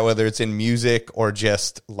bad at, whether it's in music or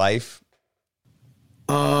just life?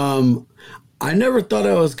 I never thought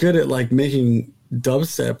I was good at like making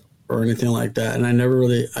dubstep or anything like that. And I never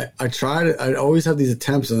really, I tried it. I'd always have these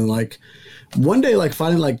attempts. And then like one day, like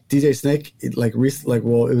finding like DJ Snake, like it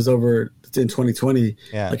was over in 2020.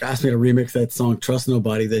 Yeah. Like asked me to remix that song Trust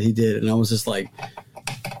Nobody that he did. And I was just like,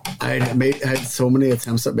 I had so many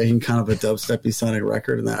attempts at making kind of a dubstep-y sounding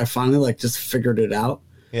record. And I finally like just figured it out.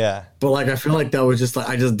 Yeah. But like, I feel like that was just like,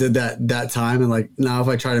 I just did that time. And like, now if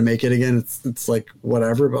I try to make it again, it's like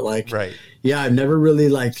whatever. But like, right. Yeah, I've never really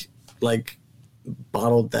like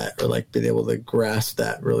bottled that or like been able to grasp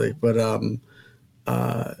that really. But,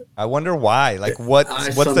 I wonder why, like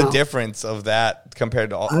what's the difference of that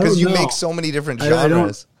compared to all, because you make so many different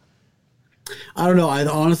genres. I don't know. I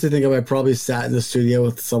honestly think if I probably sat in the studio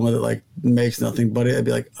with someone that like makes nothing but it, I'd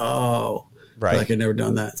be like, oh, right. Like I'd never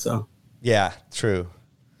done that. So yeah, true.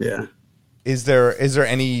 Yeah. Is there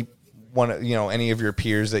any one, you know, any of your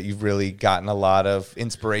peers that you've really gotten a lot of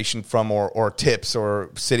inspiration from or tips, or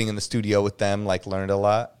sitting in the studio with them, like learned a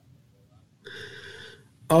lot?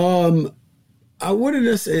 I wouldn't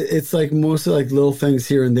just, it's like mostly like little things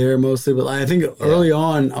here and there mostly, but I think early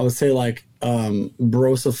on I would say like,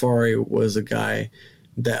 Bro Safari was a guy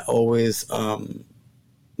that always,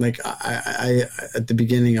 like I at the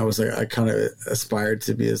beginning I was like, I kind of aspired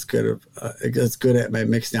to be as good at my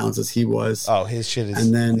mix downs as he was. Oh, his shit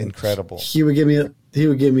is incredible. He would give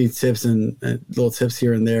me tips and little tips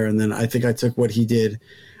here and there. And then I think I took what he did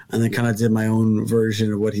and then kind of did my own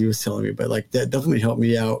version of what he was telling me. But like that definitely helped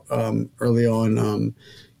me out early on,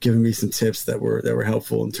 giving me some tips that were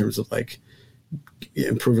helpful in terms of like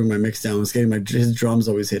improving my mix downs. His drums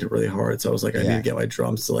always hit it really hard, so I was like, I need to get my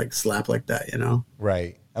drums to like slap like that, you know?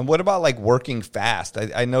 Right. And what about like working fast?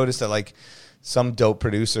 I noticed that like some dope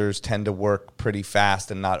producers tend to work pretty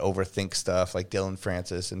fast and not overthink stuff, like Dylan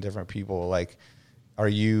Francis and different people. Like, are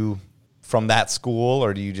you from that school,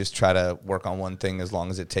 or do you just try to work on one thing as long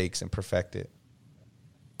as it takes and perfect it?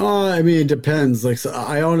 I mean, it depends. Like, so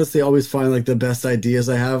I honestly always find like the best ideas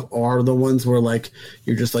I have are the ones where like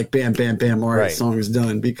you're just like bam, bam, bam, all right, song is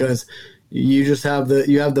done, because you just have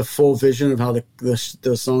the full vision of how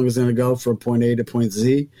the song is going to go from point A to point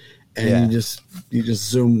Z, and you just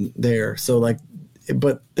zoom there. So like,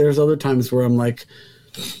 but there's other times where I'm like,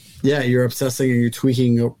 yeah, you're obsessing and you're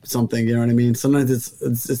tweaking something. You know what I mean? Sometimes it's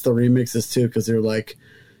the remixes too, because they're like,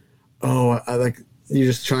 oh, I like. You're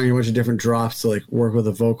just trying a bunch of different drops to like work with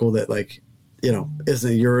a vocal that like, you know,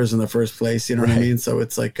 isn't yours in the first place. You know what I mean? So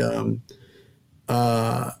it's like, so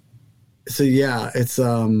yeah, it's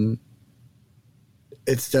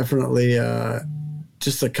definitely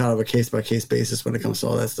just a kind of a case by case basis when it comes to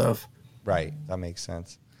all that stuff. Right. That makes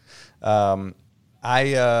sense. I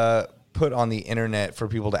put on the internet for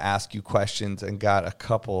people to ask you questions and got a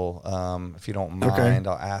couple. If you don't mind,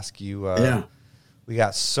 I'll ask you. We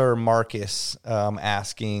got Sir Marcus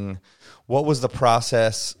asking, what was the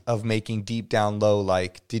process of making Deep Down Low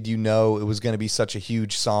like? Did you know it was going to be such a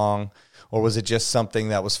huge song, or was it just something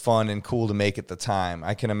that was fun and cool to make at the time?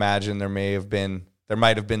 I can imagine there might have been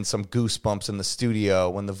some goosebumps in the studio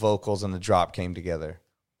when the vocals and the drop came together.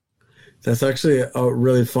 That's actually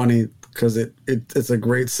really funny, because it's a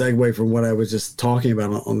great segue from what I was just talking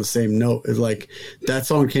about on the same note. It's like that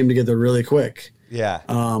song came together really quick. Yeah.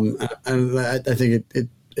 And I think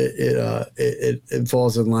it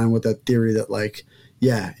falls in line with that theory that like,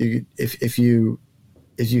 yeah, if you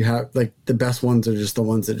have like the best ones are just the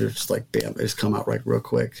ones that are just like, bam, they just come out like real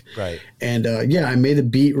quick. Right. And I made the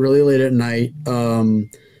beat really late at night. Probably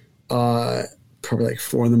like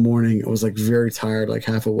 4 a.m. I was like very tired, like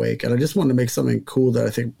half awake. And I just wanted to make something cool that I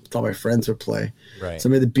thought my friends would play. Right. So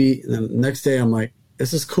I made the beat. And then the next day I'm like,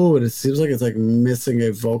 this is cool, but it seems like it's like missing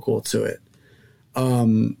a vocal to it.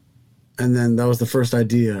 And then that was the first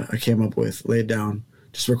idea I came up with, laid down,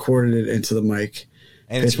 just recorded it into the mic.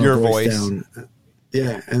 And it's your voice. Down.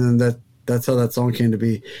 Yeah. And then that's how that song came to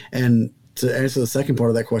be. And to answer the second part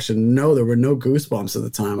of that question, no, there were no goosebumps at the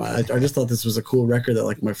time. I just thought this was a cool record that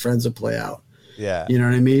like my friends would play out. Yeah. You know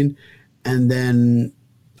what I mean? And then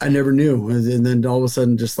I never knew. And then all of a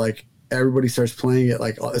sudden, just like everybody starts playing it,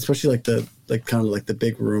 like, especially like kind of like the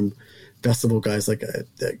big room festival guys, like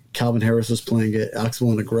Calvin Harris was playing it.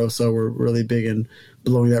 Axel and Grosso were really big in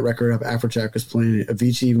blowing that record up. Afrojack was playing it.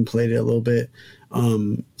 Avicii even played it a little bit.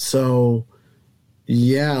 So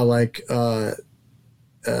yeah, like,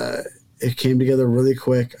 it came together really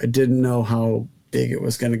quick. I didn't know how big it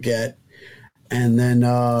was going to get. And then,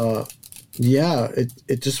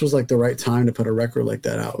 it just was like the right time to put a record like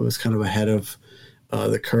that out. It was kind of ahead of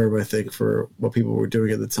the curve, I think, for what people were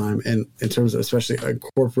doing at the time. And in terms of especially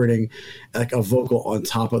incorporating like a vocal on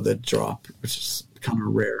top of the drop, which is kind of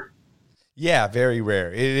rare. Yeah, very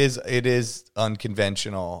rare. It is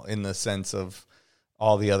unconventional in the sense of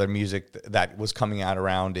all the other music that was coming out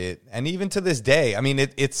around it. And even to this day, I mean,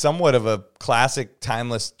 it's somewhat of a classic,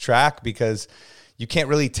 timeless track, because you can't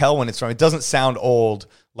really tell when it's from. It doesn't sound old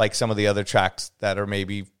like some of the other tracks that are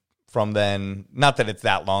maybe from then. Not that it's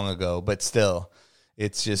that long ago, but still,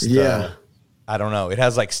 it's just, I don't know. It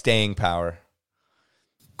has like staying power.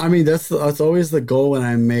 I mean, that's always the goal when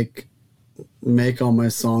I make all my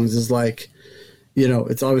songs is like,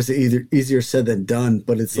 it's obviously easier said than done,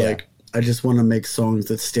 but it's like, I just want to make songs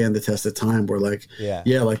that stand the test of time where like,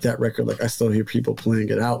 like that record, like I still hear people playing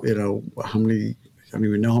it out, how many, I don't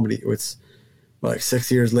even know how many, it's like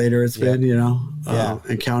 6 years later it's been,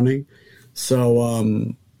 and counting. So,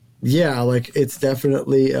 like it's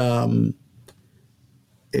definitely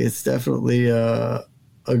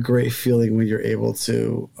a great feeling when you're able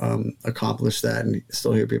to accomplish that and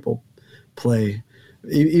still hear people play,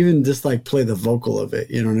 even just like play the vocal of it.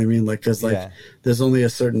 You know what I mean? Like, because like there's only a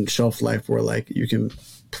certain shelf life where like you can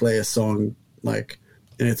play a song like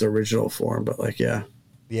in its original form. But like, yeah,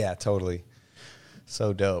 totally.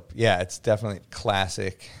 So dope. Yeah, it's definitely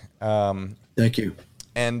classic. Thank you.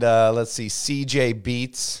 And let's see, CJ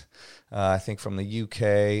Beats, I think from the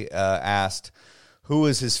UK, asked, who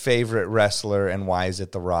is his favorite wrestler and why is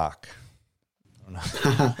it The Rock?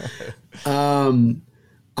 I don't know.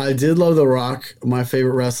 I did love The Rock. My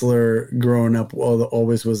favorite wrestler growing up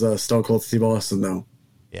always was Stone Cold Steve Austin, though.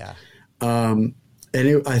 Yeah. I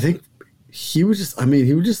think he was just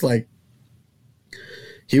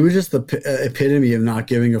the epitome of not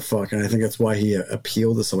giving a fuck. And I think that's why he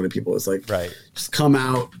appealed to so many people. It's like, just come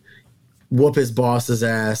out, whoop his boss's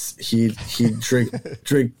ass. He'd drink,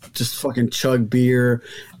 just fucking chug beer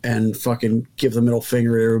and fucking give the middle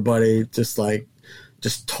finger to everybody.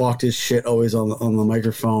 Just talked his shit always on the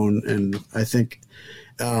microphone. And I think,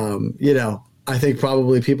 I think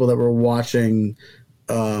probably people that were watching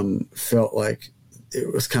felt like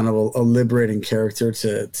it was kind of a liberating character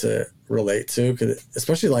to relate to, because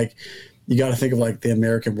especially like you got to think of like the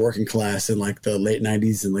American working class in like the late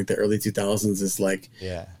 90s and like the early 2000s is like,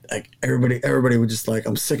 like everybody would just like,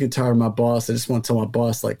 I'm sick and tired of my boss. I just want to tell my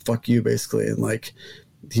boss like, fuck you, basically. And like,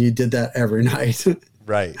 he did that every night.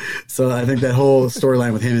 Right. So I think that whole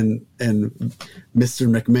storyline with him and Mr.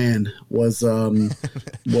 McMahon was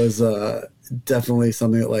definitely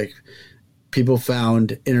something that like people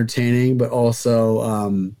found entertaining, but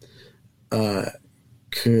also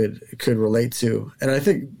could relate to. And I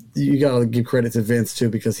think you got to give credit to Vince too,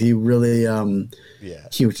 because he really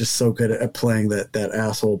he was just so good at playing that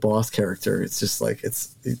asshole boss character. It's just like it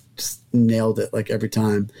just nailed it like every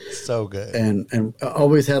time. So good. And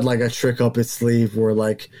always had like a trick up his sleeve where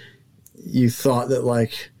like you thought that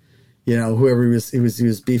like, whoever he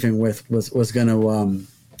was beefing with was gonna win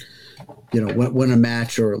a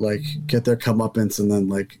match or like get their comeuppance, and then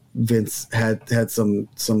like Vince had some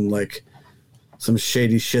like some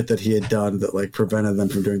shady shit that he had done that like prevented them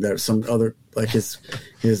from doing that. Some other like his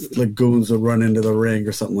like goons would run into the ring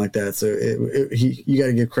or something like that. So you got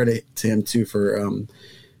to give credit to him too for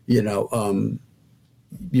you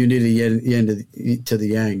need a yin to the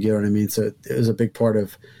yang. You know what I mean? So it was a big part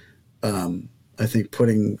of I think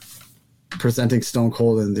presenting Stone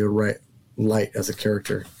Cold in the right light as a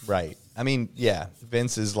character. Right. I mean,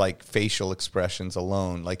 Vince's like facial expressions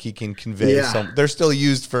alone, like he can convey some. They're still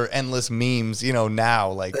used for endless memes,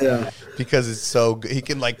 now, like because it's so good. He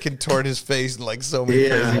can like contort his face in like so many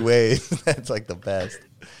crazy ways. That's like the best.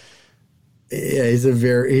 Yeah, he's a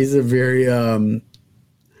very.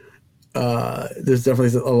 There's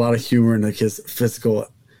definitely a lot of humor in like his physical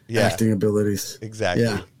acting abilities. Exactly.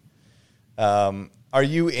 Yeah. Are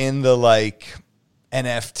you in the like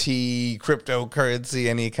NFT, cryptocurrency,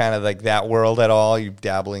 any kind of like that world at all? Are you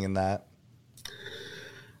dabbling in that?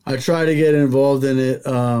 I try to get involved in it.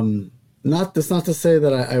 That's not to say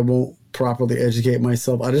that I won't properly educate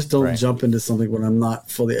myself. I just don't jump into something when I'm not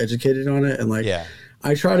fully educated on it. And like,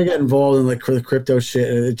 I try to get involved in like the crypto shit,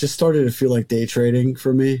 and it just started to feel like day trading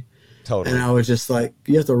for me. Totally. And I was just like,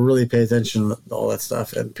 you have to really pay attention to all that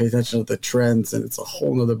stuff and pay attention to the trends, and it's a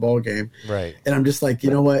whole nother ball game. Right. And I'm just like, you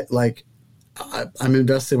know what? Like, I'm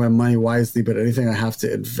investing my money wisely, but anything I have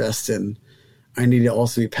to invest in, I need to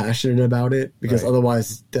also be passionate about it, because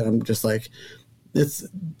otherwise then I'm just like,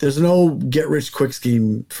 there's no get rich quick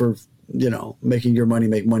scheme for, making your money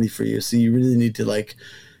make money for you. So you really need to like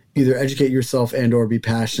either educate yourself and or be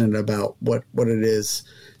passionate about what it is.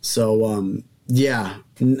 So,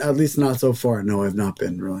 at least not so far. No, I've not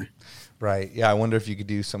been really. Right. Yeah. I wonder if you could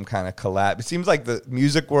do some kind of collab. It seems like the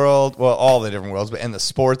music world, well, all the different worlds, but and the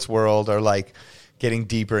sports world are like getting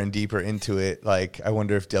deeper and deeper into it. Like, I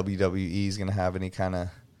wonder if WWE is going to have any kind of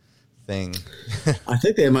thing. I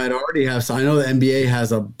think they might already have. So I know the NBA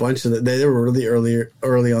has a bunch of they were really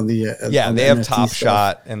early on the on they the have NFT Top stuff.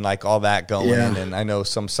 Shot and like all that going, and I know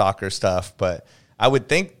some soccer stuff, but I would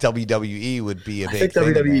think WWE would be a big thing.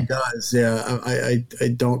 I think WWE does. Yeah, I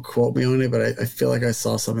don't quote me on it, but I feel like I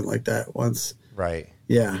saw something like that once. Right.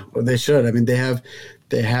 Yeah, well, they should. I mean, they have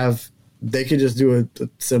they could just do a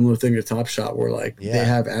similar thing to Top Shot, where like they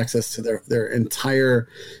have access to their entire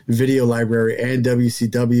video library and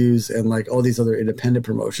WCWs and like all these other independent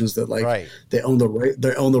promotions that like they own the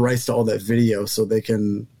rights to all that video, so they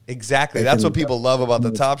can. Exactly. That's what people love about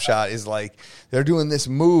the Top Shot is like they're doing this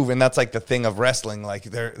move, and that's like the thing of wrestling. Like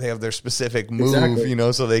they have their specific move, you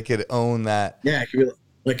know, so they could own that. Yeah, it could be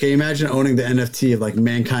like, can you imagine owning the NFT of like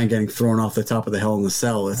Mankind getting thrown off the top of the Hell in the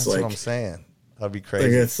Cell? It's that's like what I'm saying. That'd be crazy.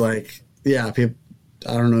 Like it's like, yeah, people.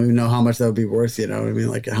 I don't even know how much that would be worth. You know what I mean?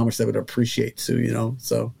 Like how much that would appreciate too. You know,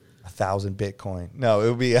 so 1,000 Bitcoin. No, it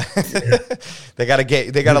would be. They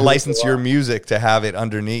gotta license your music to have it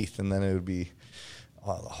underneath, and then it would be.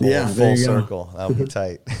 Oh, the whole full circle. That would be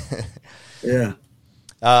tight. Yeah.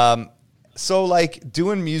 So like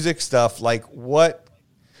doing music stuff, like what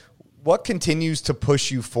continues to push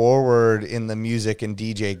you forward in the music and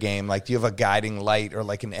DJ game? Like, do you have a guiding light or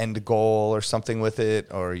like an end goal or something with it,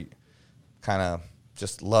 or you kind of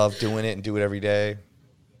just love doing it and do it every day?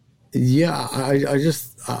 Yeah,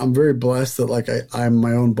 I'm very blessed that like I'm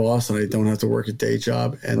my own boss and I don't have to work a day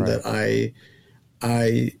job, and that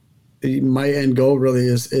my end goal really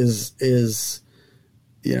is,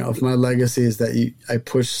 you know, if my legacy is that I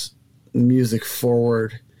push music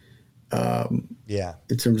forward,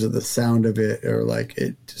 in terms of the sound of it, or like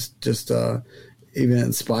it just even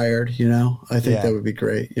inspired, you know, I think that would be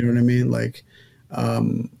great. You know what I mean? Like,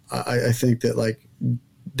 I think that like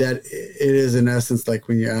that it is in essence, like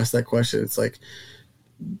when you ask that question, it's like,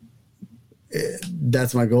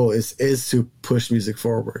 that's my goal is to push music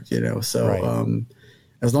forward, you know? So,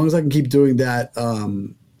 as long as I can keep doing that,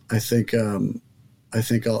 I think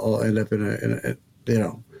I'll end up in a you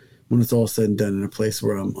know, when it's all said and done, in a place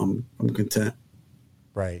where I'm content.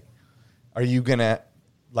 Right. Are you gonna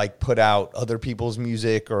like put out other people's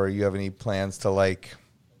music, or you have any plans to like,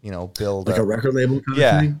 you know, build like a record label kind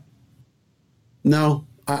of thing? No,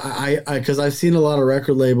 I because I've seen a lot of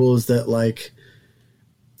record labels that like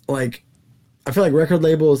I feel like record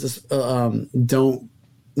labels just, don't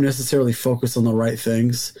necessarily focus on the right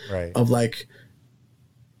things, of like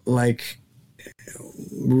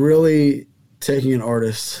really taking an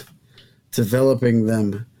artist, developing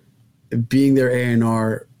them, being their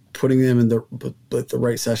A&R, putting them in the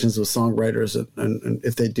right sessions with songwriters, and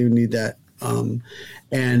if they do need that,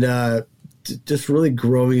 just really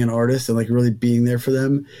growing an artist and like really being there for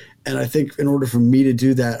them. And I think in order for me to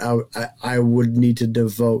do that, I would need to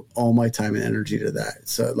devote all my time and energy to that.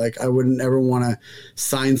 So like I wouldn't ever want to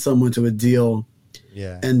sign someone to a deal,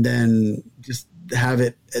 and then just have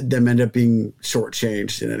them end up being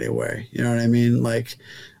shortchanged in any way. You know what I mean? Like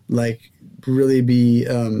really be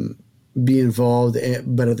involved,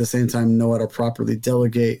 but at the same time know how to properly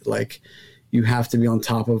delegate. Like you have to be on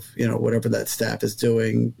top of, you know, whatever that staff is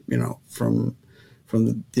doing, you know, from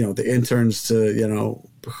the, you know, the interns to, you know,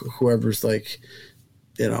 whoever's like,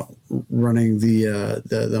 you know, running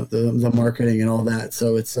the marketing and all that.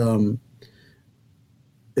 So it's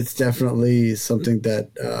definitely something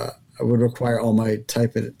that would require all my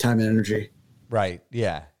time and energy. Right.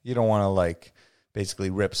 Yeah. You don't want to like basically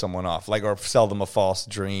rip someone off, like, or sell them a false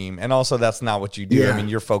dream. And also that's not what you do. I mean,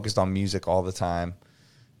 you're focused on music all the time.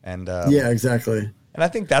 And yeah, exactly. And I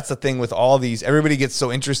think that's the thing with all these, everybody gets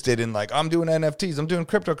so interested in like, I'm doing NFTs, I'm doing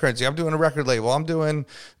cryptocurrency, I'm doing a record label, I'm going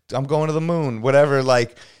to the moon, whatever.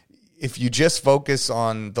 Like if you just focus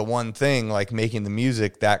on the one thing, like making the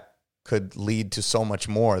music, that could lead to so much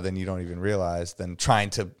more than you don't even realize, than trying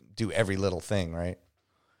to do every little thing. Right.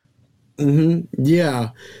 Mm-hmm.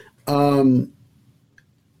 Yeah.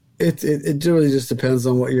 It really just depends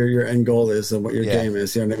on what your end goal is and what your game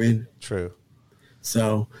is. You know what I mean? True.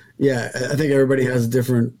 So yeah, I think everybody has a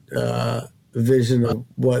different vision of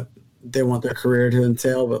what they want their career to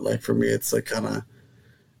entail. But like for me, it's like kind of,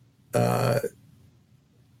 I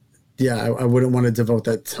wouldn't want to devote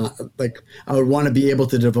that time. Like I would want to be able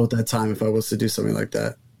to devote that time if I was to do something like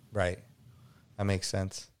that. Right. That makes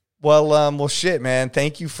sense. Well, shit, man.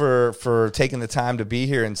 Thank you for taking the time to be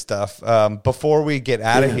here and stuff. Before we get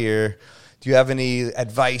out of here, do you have any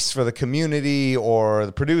advice for the community or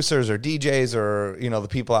the producers or DJs or, you know, the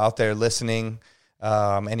people out there listening?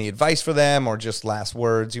 Any advice for them or just last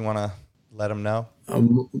words you want to let them know?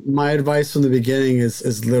 My advice from the beginning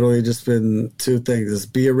is literally just been two things: is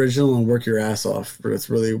be original and work your ass off. That's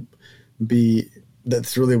really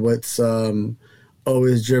what's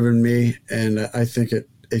always driven me, and I think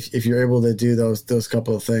if you're able to do those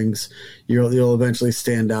couple of things, you'll eventually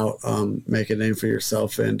stand out, make a name for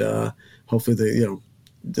yourself, and hopefully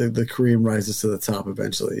the cream rises to the top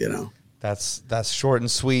eventually. You know. That's short and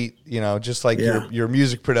sweet, just like your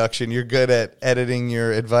music production. You're good at editing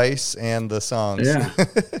your advice and the songs. Yeah.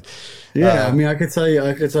 Yeah. I mean, I could tell you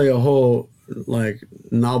a whole like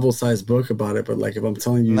novel sized book about it, but like if I'm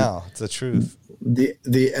telling you, no, it's the truth.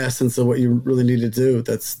 The essence of what you really need to do,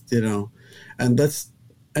 that's, and that's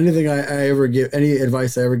anything I ever give, any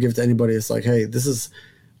advice I ever give to anybody. It's like, hey,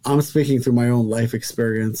 I'm speaking through my own life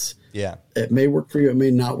experience. Yeah. It may work for you. It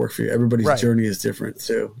may not work for you. Everybody's journey is different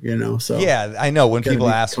too, So yeah, I know when people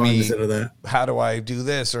ask me, how do I do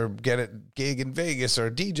this or get a gig in Vegas or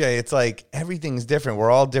DJ? It's like, everything's different. We're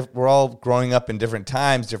all growing up in different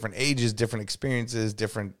times, different ages, different experiences,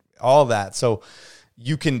 different, all that. So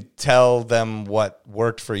you can tell them what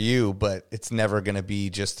worked for you, but it's never going to be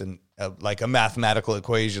just like a mathematical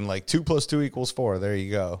equation, like 2 + 2 = 4. There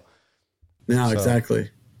you go. No, exactly.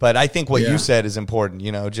 But I think what you said is important,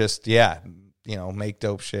 just, make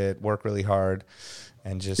dope shit, work really hard,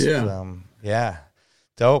 and just,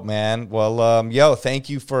 dope, man. Well, thank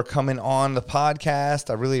you for coming on the podcast.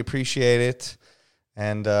 I really appreciate it.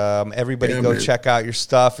 And everybody go check out your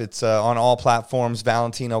stuff. It's on all platforms,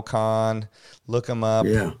 Valentino Khan. Look him up.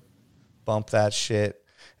 Yeah. Bump that shit.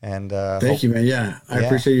 And thank you, man. Yeah, I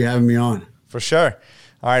appreciate you having me on. For sure.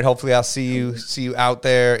 All right, hopefully I'll see you out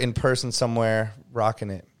there in person somewhere, rocking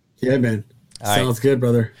it. Yeah, man. Sounds good,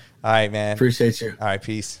 brother. All right, man. Appreciate you. All right,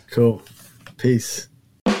 peace. Cool. Peace.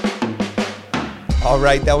 All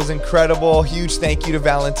right, that was incredible. Huge thank you to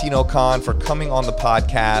Valentino Khan for coming on the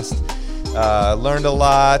podcast. Learned a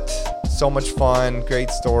lot. So much fun.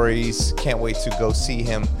 Great stories. Can't wait to go see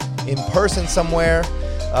him in person somewhere.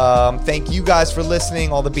 Thank you guys for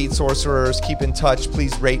listening. All the Beat Sorcerers, keep in touch.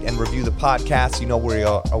 Please rate and review the podcast.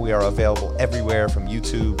 We are available everywhere, from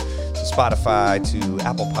YouTube to Spotify to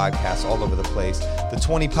Apple Podcasts, all over the place. The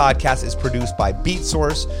 20 podcast is produced by Beat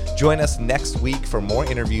Source. Join us next week for more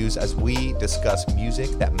interviews as we discuss music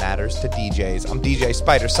that matters to DJs. I'm DJ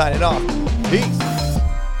Spider signing off. Peace.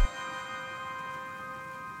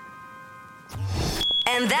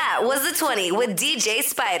 And that was the 20 with DJ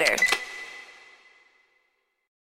Spider.